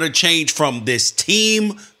it's going to change from this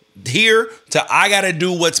team here to I got to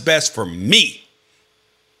do what's best for me.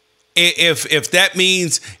 If that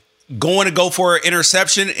means going to go for an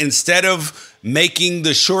interception instead of making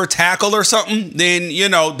the sure tackle or something, then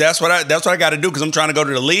that's what I got to do, because I'm trying to go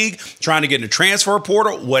to the league, trying to get in the transfer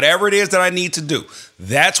portal, whatever it is that I need to do.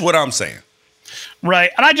 That's what I'm saying.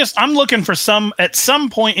 Right. And I'm looking for at some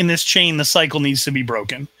point in this chain, the cycle needs to be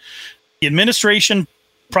broken. The administration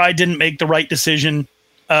probably didn't make the right decision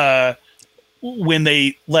when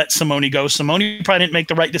they let Simone go. Simone probably didn't make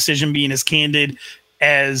the right decision being as candid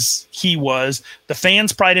as he was. The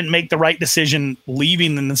fans probably didn't make the right decision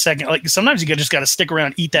leaving in the second. Like, sometimes you just got to stick around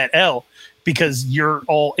and eat that L because you're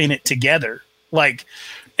all in it together. Like,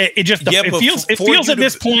 it feels at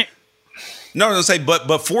this point. No,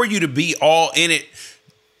 but for you to be all in it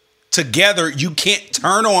together, you can't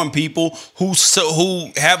turn on people who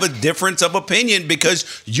have a difference of opinion,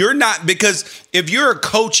 because if you're a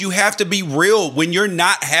coach, you have to be real when you're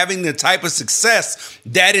not having the type of success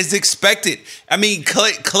that is expected. I mean,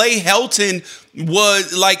 Clay Helton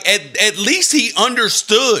was like, at least he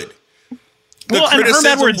understood the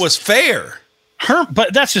criticism was fair.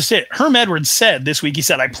 But that's just it. Herm Edwards said this week, he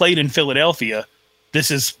said, I played in Philadelphia.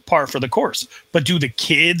 This is par for the course. But do the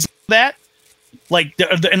kids that? Like,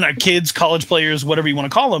 and the kids, college players, whatever you want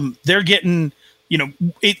to call them, they're getting,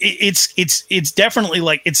 it's definitely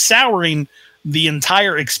like it's souring the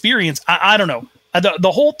entire experience. I don't know.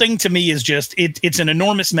 The whole thing to me is just it's an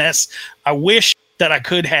enormous mess. I wish that I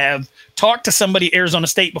could have talked to somebody at Arizona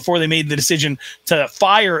State before they made the decision to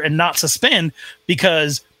fire and not suspend,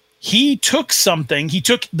 because he took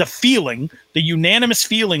the feeling, the unanimous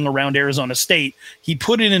feeling around Arizona State, he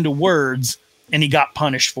put it into words, and he got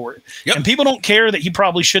punished for it. Yep. And people don't care that he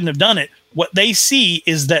probably shouldn't have done it. What they see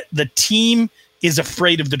is that the team is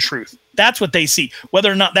afraid of the truth. That's what they see. Whether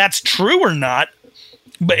or not that's true or not,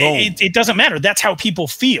 but it doesn't matter. That's how people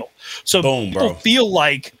feel. So people feel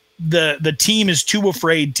like the team is too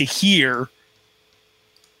afraid to hear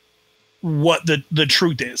what the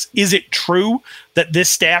truth is. Is it true that this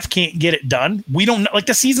staff can't get it done? We don't know. Like,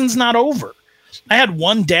 the season's not over. I had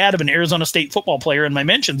one dad of an Arizona State football player in my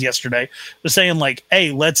mentions yesterday was saying, like,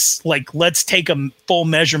 hey, let's take a full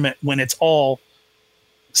measurement when it's all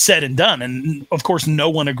said and done. And of course, no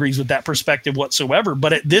one agrees with that perspective whatsoever.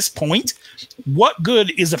 But at this point, what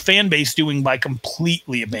good is a fan base doing by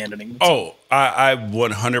completely abandoning the team? Oh, I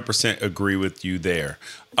 100% agree with you there.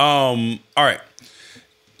 All right.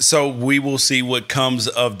 So we will see what comes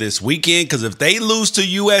of this weekend, because if they lose to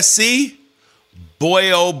USC, boy,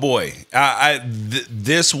 oh boy,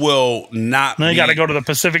 this will not. They got to go to the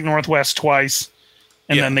Pacific Northwest twice,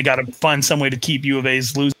 and then they got to find some way to keep U of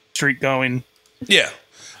A's losing streak going. Yeah.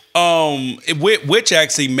 Which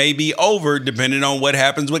actually may be over depending on what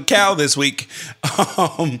happens with Cal this week.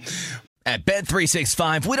 At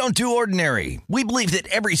Bet365, we don't do ordinary. We believe that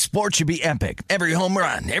every sport should be epic. Every home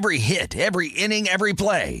run, every hit, every inning, every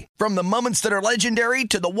play. From the moments that are legendary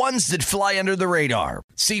to the ones that fly under the radar.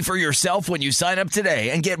 See for yourself when you sign up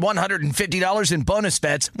today and get $150 in bonus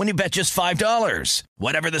bets when you bet just $5.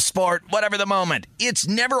 Whatever the sport, whatever the moment, it's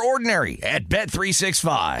never ordinary at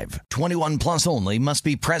Bet365. 21 plus only. Must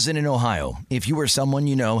be present in Ohio. If you or someone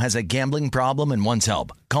you know has a gambling problem and wants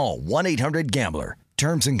help, call 1-800-GAMBLER.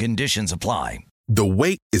 Terms and conditions apply. The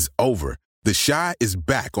wait is over. The Chi is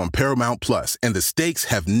back on Paramount Plus, and the stakes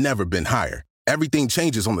have never been higher. Everything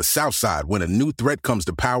changes on the South Side when a new threat comes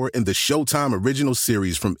to power in the Showtime original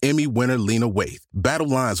series from Emmy winner Lena Waithe. Battle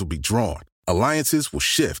lines will be drawn, alliances will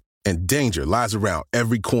shift, and danger lies around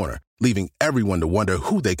every corner, leaving everyone to wonder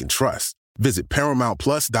who they can trust. Visit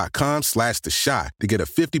ParamountPlus.com/The Chi to get a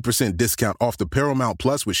 50% discount off the Paramount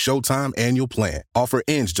Plus with Showtime annual plan. Offer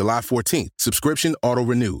ends July 14th. Subscription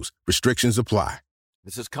auto-renews. Restrictions apply.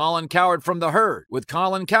 This is Colin Cowherd from The Herd with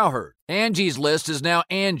Colin Cowherd. Angie's List is now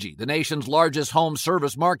Angie, the nation's largest home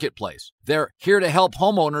service marketplace. They're here to help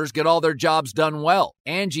homeowners get all their jobs done well.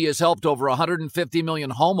 Angie has helped over 150 million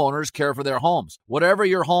homeowners care for their homes. Whatever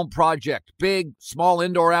your home project, big, small,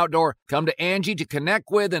 indoor, outdoor, come to Angie to connect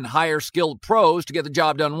with and hire skilled pros to get the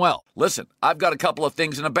job done well. Listen, I've got a couple of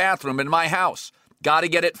things in a bathroom in my house. Got to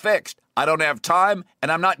get it fixed. I don't have time,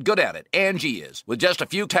 and I'm not good at it. Angie is. With just a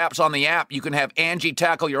few taps on the app, you can have Angie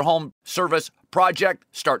tackle your home service project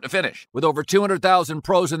start to finish. With over 200,000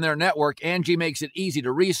 pros in their network, Angie makes it easy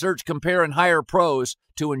to research, compare, and hire pros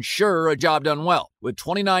to ensure a job done well. With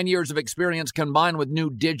 29 years of experience combined with new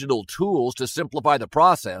digital tools to simplify the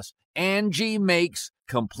process, Angie makes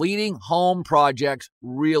completing home projects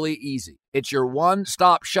really easy. It's your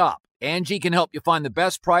one-stop shop. Angie can help you find the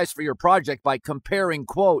best price for your project by comparing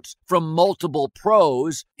quotes from multiple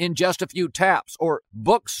pros in just a few taps, or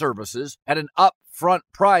book services at an upfront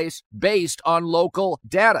price based on local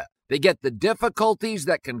data. They get the difficulties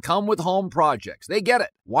that can come with home projects. They get it.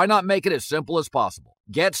 Why not make it as simple as possible?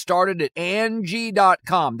 Get started at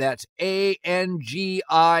Angie.com. That's ANGI.com,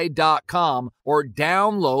 or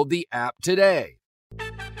download the app today.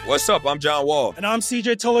 What's up? I'm John Wall. And I'm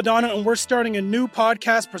CJ Toledano, and we're starting a new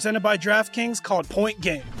podcast presented by DraftKings called Point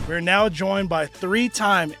Game. We're now joined by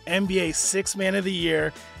three-time NBA Sixth Man of the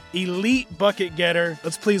Year, elite bucket getter.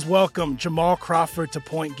 Let's please welcome Jamal Crawford to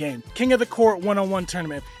Point Game. King of the Court one-on-one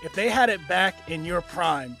tournament. If they had it back in your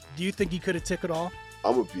prime, do you think you could have took it all?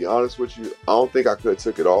 I'm going to be honest with you. I don't think I could have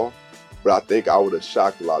took it all, but I think I would have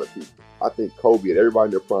shocked a lot of people. I think Kobe and everybody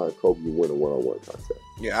in their prime, Kobe would win a one-on-one contest.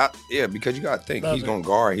 Yeah, because you got to think, he's going to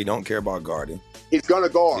guard. He don't care about guarding. He's going to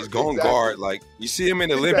guard. He's going to guard. Like, you see him in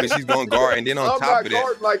the Olympics, he's going to guard. And then on top of that. I'm not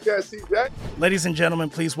guarding like that, CJ. Ladies and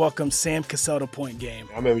gentlemen, please welcome Sam Cassell to Point Game.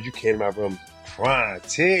 I remember you came to my room crying,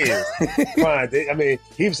 tears. Crying. I mean,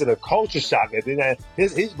 he was in a culture shock. And then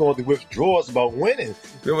he's going through withdrawals about winning.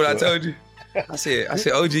 Remember what I told you? I said,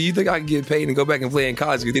 OG, you think I can get paid and go back and play in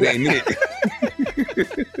college? You think they need it?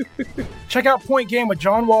 Check out Point Game with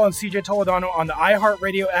John Wall and CJ Toledano on the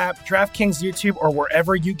iHeartRadio app, DraftKings YouTube, or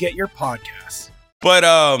wherever you get your podcasts. But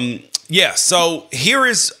yeah, so here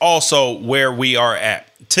is also where we are at.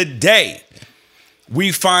 Today,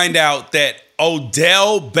 we find out that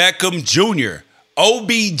Odell Beckham Jr.,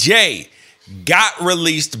 OBJ, got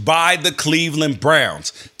released by the Cleveland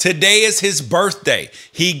Browns. Today is his birthday.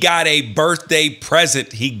 He got a birthday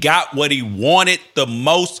present. He got what he wanted the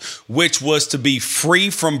most, which was to be free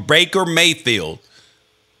from Baker Mayfield.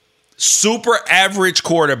 Super average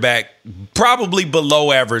quarterback, probably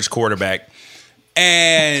below average quarterback,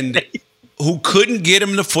 and who couldn't get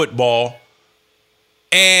him the football.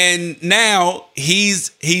 And now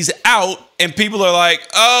he's out, and people are like,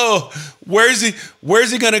 "Oh, where's he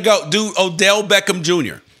going to go?" Dude, Odell Beckham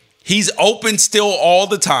Jr. He's open still all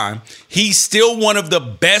the time. He's still one of the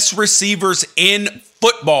best receivers in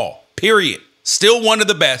football, period. Still one of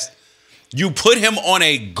the best. You put him on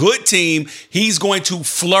a good team, he's going to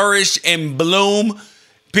flourish and bloom.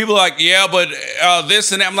 People are like, yeah, but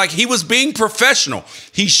this and that. I'm like, he was being professional.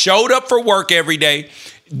 He showed up for work every day.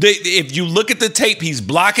 If you look at the tape, he's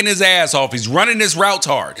blocking his ass off. He's running his routes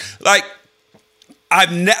hard. Like,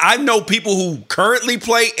 I know people who currently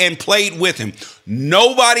play and played with him.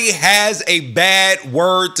 Nobody has a bad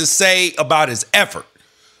word to say about his effort.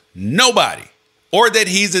 Nobody. Or that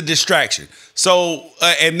he's a distraction. So,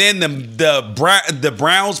 and then the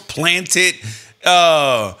Browns planted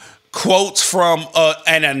quotes from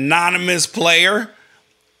an anonymous player.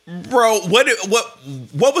 Bro, what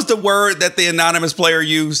was the word that the anonymous player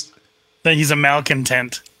used? That he's a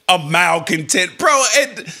malcontent. A malcontent, bro.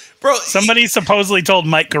 Somebody supposedly told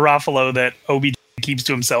Mike Garofalo that OBJ keeps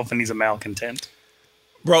to himself and he's a malcontent.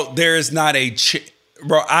 Bro, there is not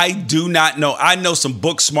bro, I do not know. I know some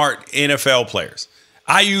book smart NFL players.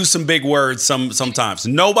 I use some big words sometimes.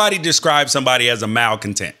 Nobody describes somebody as a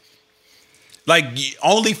malcontent. Like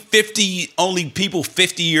only people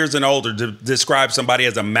 50 years and older describe somebody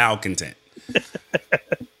as a malcontent.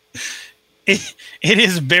 It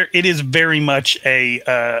is very much a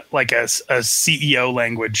CEO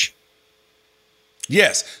language.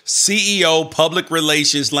 Yes, CEO, public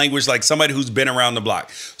relations language, like somebody who's been around the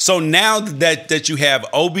block. So now that you have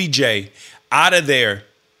OBJ out of there,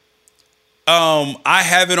 I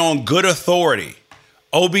have it on good authority.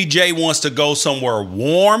 OBJ wants to go somewhere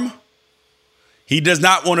warm. He does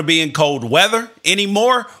not want to be in cold weather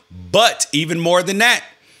anymore. But even more than that,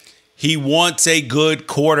 he wants a good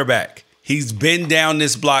quarterback. He's been down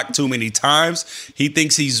this block too many times. He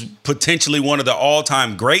thinks he's potentially one of the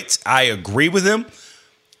all-time greats. I agree with him.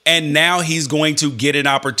 And now he's going to get an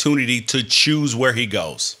opportunity to choose where he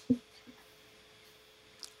goes.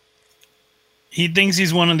 He thinks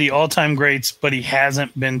he's one of the all-time greats, but he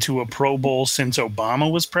hasn't been to a Pro Bowl since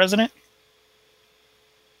Obama was president.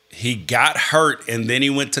 He got hurt, and then he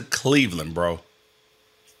went to Cleveland, bro.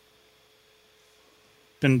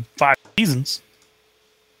 Been 5 seasons.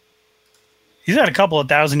 He's had a couple of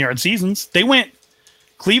 1,000-yard seasons.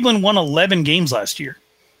 Cleveland won 11 games last year.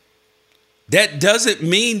 That doesn't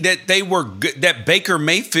mean that they were good, that Baker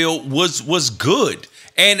Mayfield was good.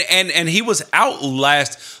 And he was out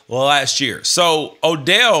last year. So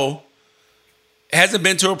Odell hasn't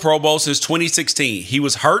been to a Pro Bowl since 2016. He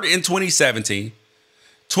was hurt in 2017.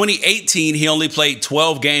 2018, he only played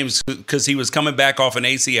 12 games because he was coming back off an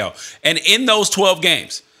ACL. And in those 12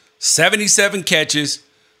 games, 77 catches,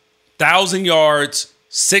 1,000 yards,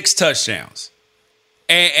 6 touchdowns.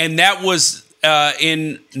 And that was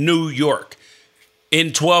in New York.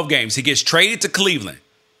 In 12 games, he gets traded to Cleveland.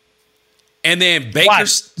 And then Baker.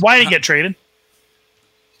 Why did he get traded?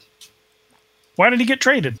 Why did he get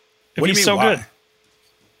traded? If he's so good.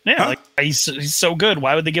 Yeah, he's so good.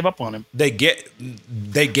 Why would they give up on him? They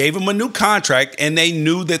gave him a new contract, and they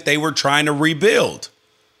knew that they were trying to rebuild.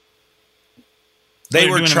 They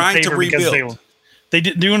were trying to rebuild. They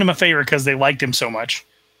did doing him a favor because they liked him so much.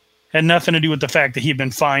 Had nothing to do with the fact that he'd been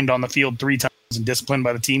fined on the field 3 times and disciplined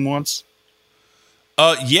by the team once.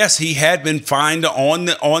 Yes, he had been fined on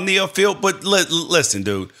the field, but listen,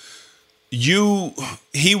 dude,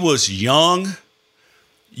 he was young.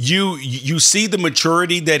 You see the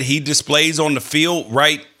maturity that he displays on the field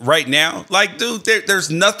right now. Like, dude, there's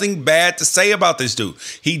nothing bad to say about this dude.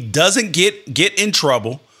 He doesn't get in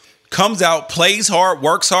trouble, comes out, plays hard,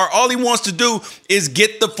 works hard. All he wants to do is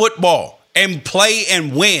get the football and play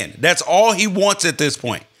and win. That's all he wants at this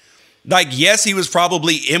point. Like, yes, he was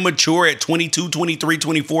probably immature at 22, 23,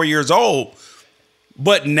 24 years old.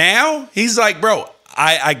 But now he's like, bro,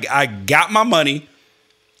 I got my money.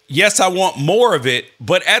 Yes, I want more of it.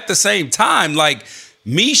 But at the same time, like,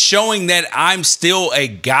 me showing that I'm still a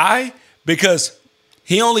guy, because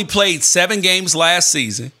he only played 7 games last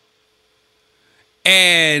season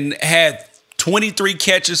and had 23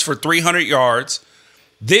 catches for 300 yards.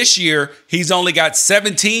 This year, he's only got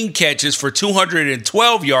 17 catches for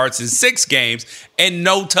 212 yards in 6 games and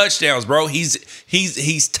no touchdowns, bro.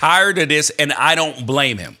 He's tired of this, and I don't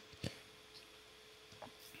blame him.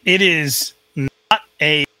 It is not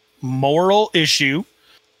a moral issue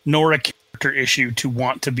nor a character issue to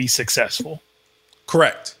want to be successful.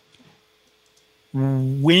 Correct.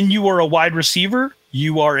 When you are a wide receiver,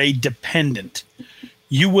 you are a dependent.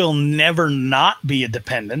 You will never not be a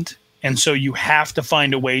dependent. And so you have to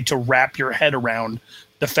find a way to wrap your head around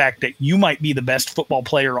the fact that you might be the best football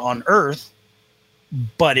player on earth,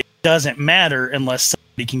 but it doesn't matter unless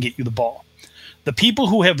somebody can get you the ball. The people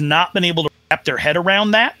who have not been able to wrap their head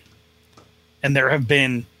around that, and there have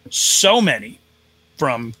been so many,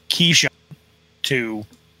 from Keyshawn to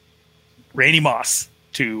Randy Moss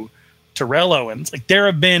to Terrell Owens, like there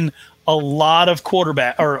have been a lot of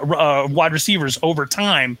quarterback or wide receivers over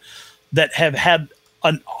time that have had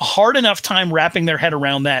a hard enough time wrapping their head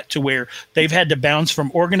around that to where they've had to bounce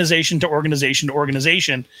from organization to organization to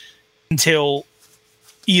organization until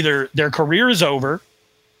either their career is over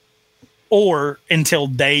or until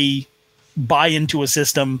they buy into a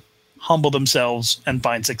system, humble themselves, and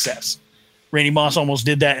find success. Randy Moss almost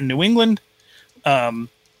did that in New England.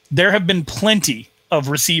 There have been plenty of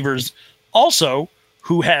receivers also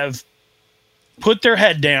who have put their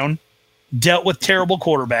head down, dealt with terrible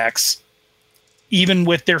quarterbacks, even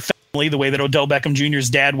with their family, the way that Odell Beckham Jr.'s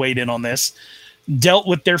dad weighed in on this, dealt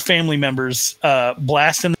with their family members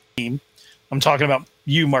blasting the team. I'm talking about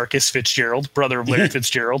you, Marcus Fitzgerald, brother of Larry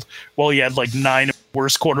Fitzgerald. Well, he had like 9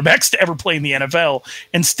 worst quarterbacks to ever play in the NFL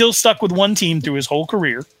and still stuck with one team through his whole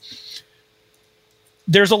career.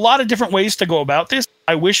 There's a lot of different ways to go about this.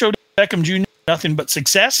 I wish Odell Beckham Jr. had nothing but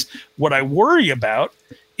success. What I worry about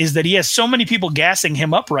is that he has so many people gassing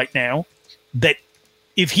him up right now that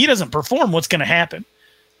if he doesn't perform, what's going to happen?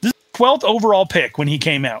 This is the 12th overall pick when he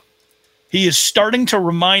came out. He is starting to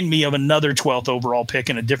remind me of another 12th overall pick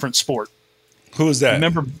in a different sport. Who is that?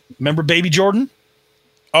 Remember Baby Jordan?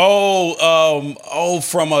 From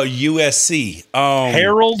a USC.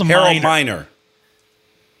 Harold Miner.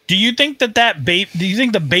 Do you think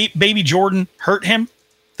the Baby Jordan hurt him?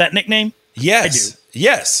 That nickname? Yes. I do.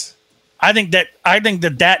 Yes. I think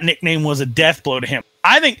that nickname was a death blow to him.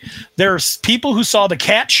 I think there's people who saw The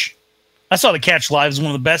Catch. I saw The Catch live. It was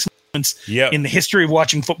one of the best moments in the history of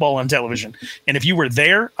watching football on television. And if you were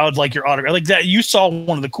there, I would like your autograph. Like that, you saw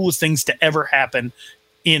one of the coolest things to ever happen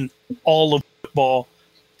in all of football.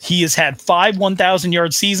 He has had 5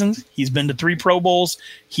 1,000-yard seasons. He's been to 3 Pro Bowls.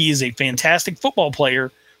 He is a fantastic football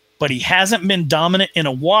player, but he hasn't been dominant in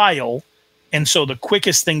a while. And so the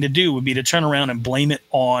quickest thing to do would be to turn around and blame it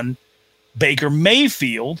on Baker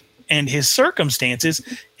Mayfield and his circumstances.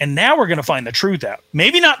 And now we're going to find the truth out.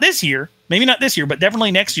 Maybe not this year, but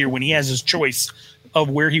definitely next year when he has his choice of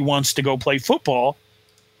where he wants to go play football.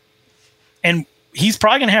 And he's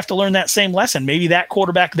probably going to have to learn that same lesson. Maybe that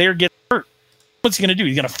quarterback there gets hurt. What's he going to do?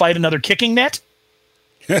 He's going to fight another kicking net?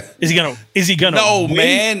 Is he gonna No, win?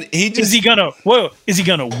 man. Is he gonna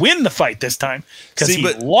win the fight this time? Because he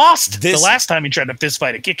lost the last time he tried to fist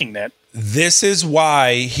fight a kicking net. This is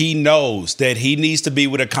why he knows that he needs to be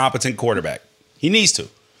with a competent quarterback. He needs to.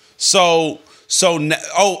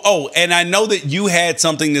 And I know that you had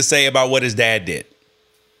something to say about what his dad did.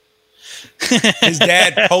 His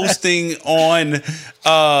dad posting on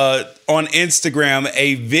Instagram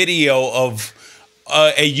a video of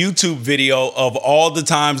a YouTube video of all the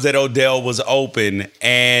times that Odell was open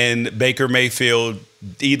and Baker Mayfield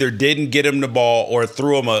either didn't get him the ball or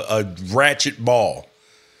threw him a ratchet ball.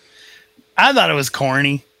 I thought it was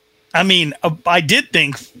corny. I mean, I did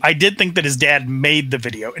think that his dad made the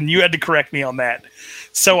video, and you had to correct me on that.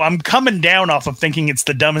 So I'm coming down off of thinking it's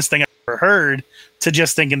the dumbest thing I've ever heard to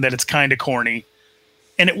just thinking that it's kind of corny.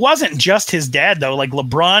 And it wasn't just his dad, though. Like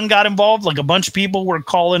LeBron got involved. Like a bunch of people were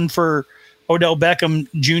calling for Odell Beckham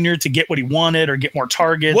Jr. to get what he wanted or get more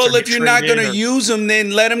targets. Well, if you're not going to use him, then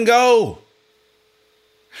let him go.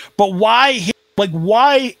 But why?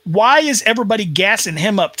 Why is everybody gassing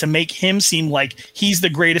him up to make him seem like he's the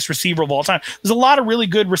greatest receiver of all time? There's a lot of really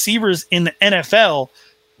good receivers in the NFL,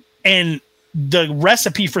 and the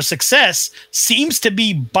recipe for success seems to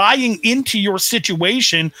be buying into your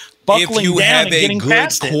situation, buckling down and getting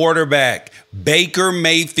past it. If you have a good quarterback, Baker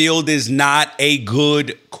Mayfield is not a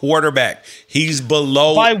good quarterback. He's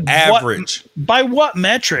below average. By what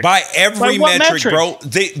metric? By every metric, bro.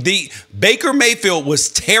 The Baker Mayfield was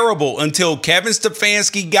terrible until Kevin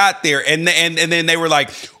Stefanski got there, and then they were like,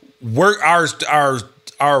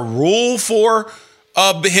 our rule for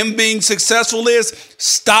him being successful is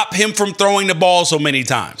stop him from throwing the ball so many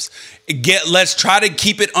times. Let's try to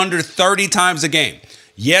keep it under 30 times a game.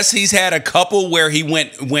 Yes, he's had a couple where he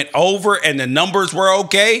went over and the numbers were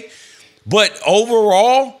okay, but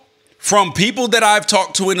overall, from people that I've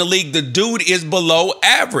talked to in the league, the dude is below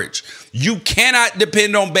average. You cannot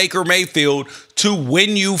depend on Baker Mayfield to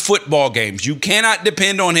win you football games. You cannot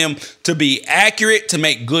depend on him to be accurate, to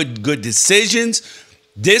make good decisions.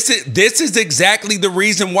 This is exactly the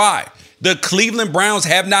reason why the Cleveland Browns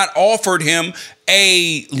have not offered him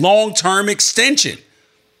a long-term extension.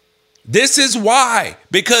 This is why,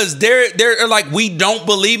 because they're like, we don't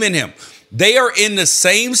believe in him. They are in the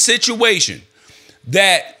same situation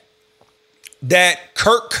that that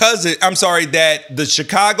the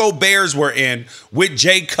Chicago Bears were in with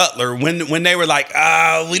Jay Cutler when they were like,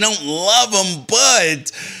 we don't love him,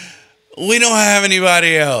 but we don't have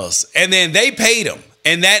anybody else. And then they paid him.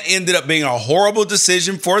 And that ended up being a horrible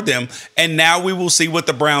decision for them. And now we will see what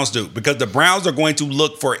the Browns do, because the Browns are going to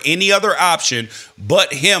look for any other option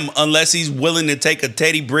but him unless he's willing to take a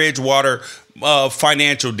Teddy Bridgewater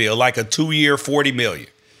financial deal, like a 2-year, $40 million.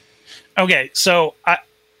 Okay, so I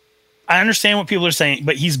understand what people are saying,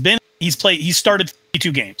 but he's started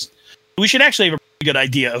 52 games. We should actually have a pretty good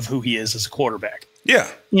idea of who he is as a quarterback. Yeah.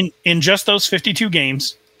 In just those 52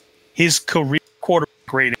 games, his career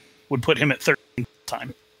quarterback rating would put him at 13th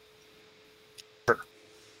time.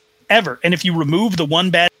 Ever. And if you remove the one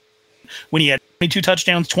bad when he had 22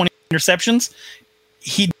 touchdowns, 20 interceptions,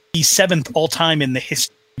 he'd be 7th all time in the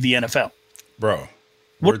history of the NFL. Bro.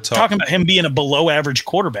 We're talking about him being a below average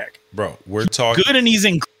quarterback. Bro, we're talking good, and he's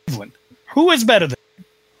in Cleveland. Who is better than him?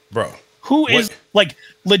 Bro. Who is like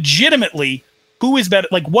legitimately who is better?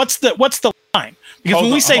 Like what's the line? Because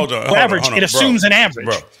when we say average, it assumes an average.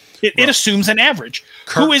 Bro. It assumes an average.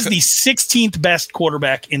 Who is the 16th best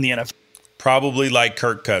quarterback in the NFL? Probably like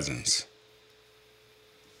Kirk Cousins.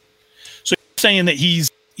 So you're saying that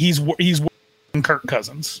he's worse than Kirk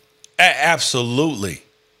Cousins? Absolutely.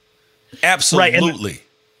 Absolutely. Right,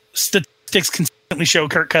 statistics consistently show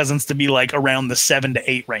Kirk Cousins to be like around the 7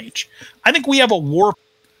 to 8 range. I think we have a warped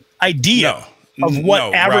idea of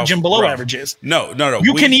what average Ralph, and below average is. No.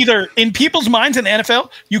 You can either, in people's minds in the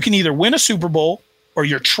NFL, you can either win a Super Bowl or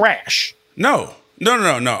you're trash. No.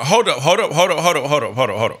 Hold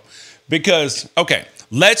up. Because, okay,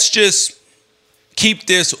 let's just keep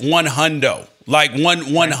this one hundo. Like one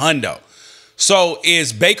hundo. So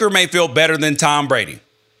is Baker Mayfield better than Tom Brady?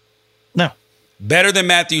 No. Better than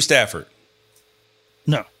Matthew Stafford?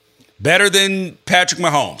 No. Better Better than Patrick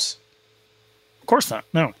Mahomes? Of course not.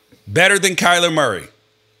 No. Better than Kyler Murray?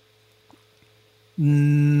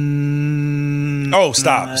 Oh,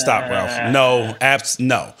 stop, Ralph. No,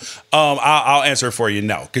 no. I'll answer for you.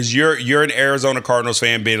 No, because you're an Arizona Cardinals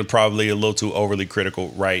fan, being probably a little too overly critical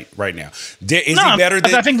right now. He better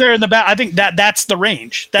than? I think they're in the back. I think that's the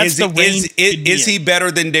range. That's the range. Is he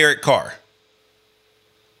better than Derek Carr?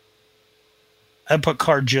 I'd put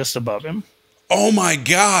Carr just above him. Oh my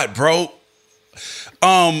God, bro.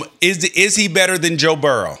 Is he better than Joe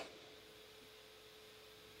Burrow?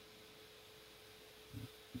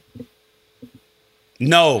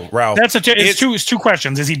 No, Ralph. It's two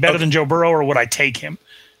questions. Is he better than Joe Burrow, or would I take him?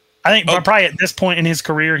 I think probably at this point in his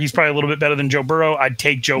career, he's probably a little bit better than Joe Burrow. I'd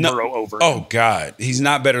take Joe Burrow over him. Oh God, he's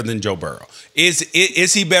not better than Joe Burrow. Is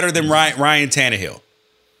he better than Ryan Tannehill?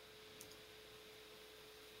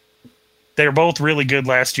 They're both really good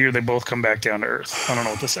last year. They both come back down to earth. I don't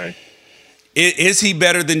know what to say. Is he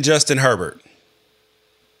better than Justin Herbert?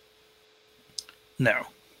 No.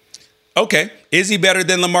 Okay. Is he better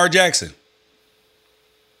than Lamar Jackson?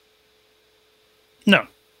 No.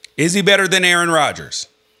 Is he better than Aaron Rodgers?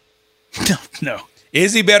 No.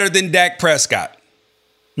 Is he better than Dak Prescott?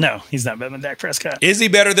 No, he's not better than Dak Prescott. Is he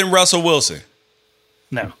better than Russell Wilson?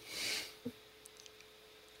 No.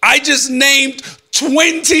 I just named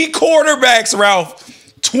 20 quarterbacks, Ralph.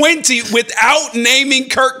 20 without naming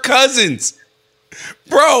Kirk Cousins.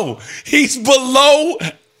 Bro, he's below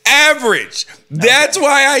average. That's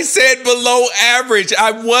why I said below average.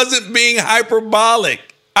 I wasn't being hyperbolic.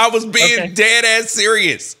 I was being dead ass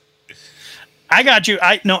serious. I got you.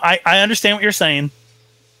 I understand what you're saying.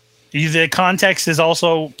 The context is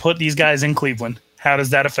also put these guys in Cleveland. How does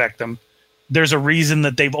that affect them? There's a reason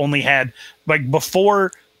that they've only had, like,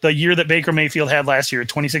 before the year that Baker Mayfield had last year,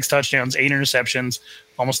 26 touchdowns, 8 interceptions,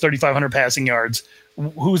 almost 3,500 passing yards.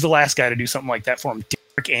 Who was the last guy to do something like that for him?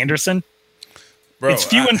 Derek Anderson? Bro, it's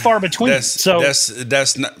few and far between. That's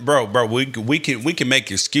not, bro. We can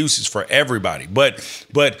make excuses for everybody, but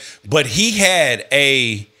he had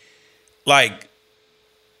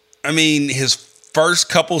his first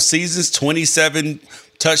couple seasons, 27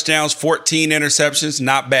 touchdowns, 14 interceptions,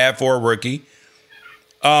 not bad for a rookie.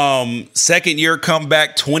 Second year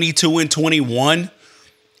comeback, 22 and 21,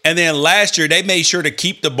 and then last year they made sure to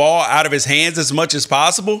keep the ball out of his hands as much as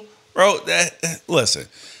possible, bro. Listen.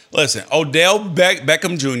 Odell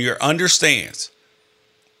Beckham Jr. understands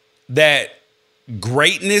that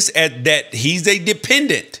greatness that he's a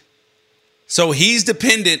dependent. So he's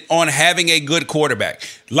dependent on having a good quarterback.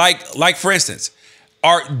 Like for instance,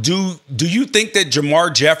 do you think that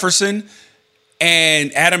Jamar Jefferson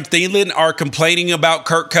and Adam Thielen are complaining about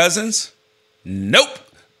Kirk Cousins? Nope.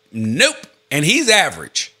 And he's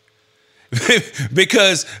average.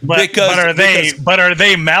 because are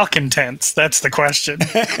they malcontents? That's the question.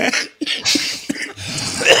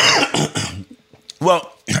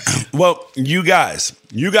 Well, you guys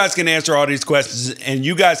can answer all these questions, and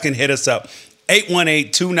you guys can hit us up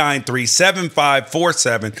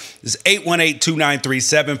 818-293-7547. It's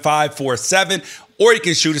 818-293-7547. Or you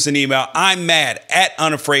can shoot us an email. I'm mad at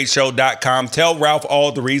unafraidshow.com. Tell Ralph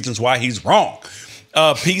all the reasons why he's wrong.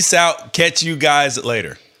 Peace out. Catch you guys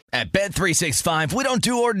later. At Bet365, we don't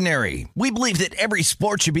do ordinary. We believe that every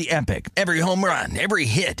sport should be epic. Every home run, every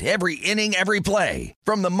hit, every inning, every play.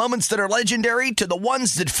 From the moments that are legendary to the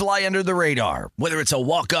ones that fly under the radar. Whether it's a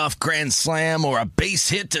walk-off grand slam or a base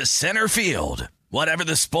hit to center field. Whatever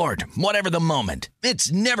the sport, whatever the moment.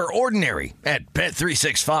 It's never ordinary at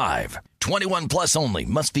Bet365. 21 plus only.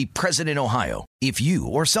 Must be present in Ohio. If you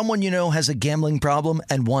or someone you know has a gambling problem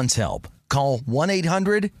and wants help, call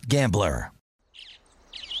 1-800-GAMBLER.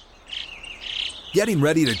 Getting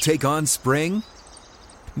ready to take on spring?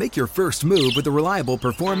 Make your first move with the reliable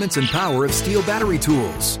performance and power of Steel battery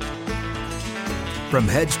tools. From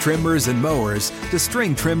hedge trimmers and mowers to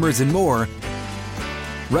string trimmers and more,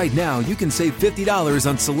 right now you can save $50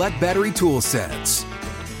 on select battery tool sets.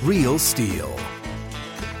 Real Steel.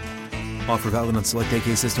 Offer valid on select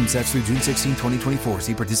AK system sets through June 16, 2024.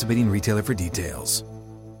 See participating retailer for details.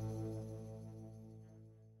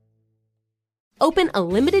 Open a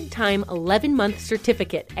limited-time 11-month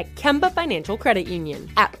certificate at Kemba Financial Credit Union.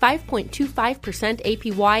 At 5.25%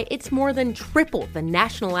 APY, it's more than triple the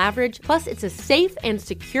national average, plus it's a safe and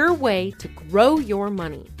secure way to grow your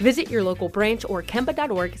money. Visit your local branch or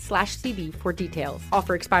kemba.org/cb for details.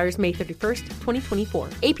 Offer expires May 31st, 2024.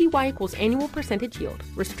 APY equals annual percentage yield.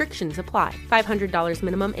 Restrictions apply. $500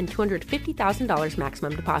 minimum and $250,000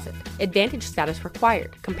 maximum deposit. Advantage status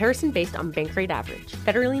required. Comparison based on bank rate average.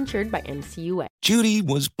 Federally insured by NCUA. Judy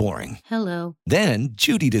was boring. Hello. Then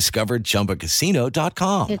Judy discovered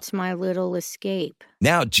ChumbaCasino.com. It's my little escape.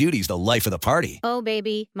 Now Judy's the life of the party. Oh,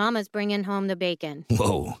 baby, mama's bringing home the bacon.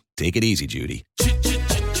 Whoa, take it easy, Judy.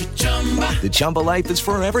 The Chumba life is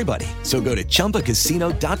for everybody. So go to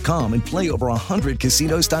ChumbaCasino.com and play over 100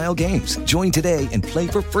 casino-style games. Join today and play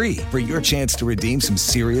for free for your chance to redeem some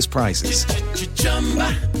serious prizes.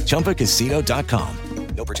 ChumbaCasino.com.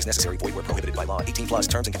 No purchase necessary. Void where prohibited by law. 18 plus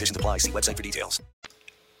terms and conditions apply. See website for details.